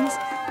pigeons,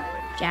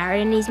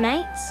 Jared and his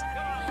mates,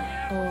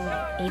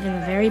 or even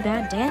the very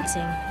bad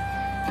dancing.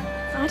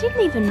 I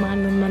didn't even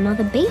mind when my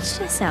mother beached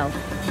herself.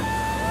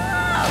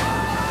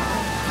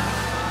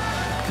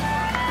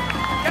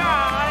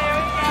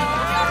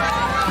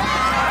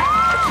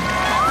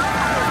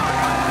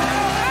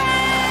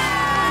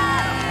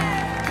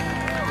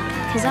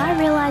 Because I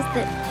realised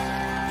that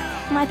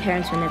my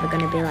parents were never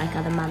going to be like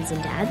other mums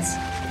and dads.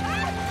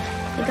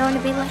 They're going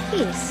to be like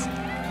this.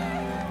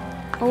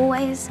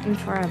 Always and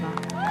forever.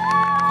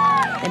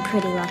 They're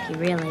pretty lucky,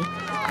 really.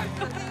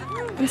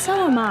 And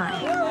so am I.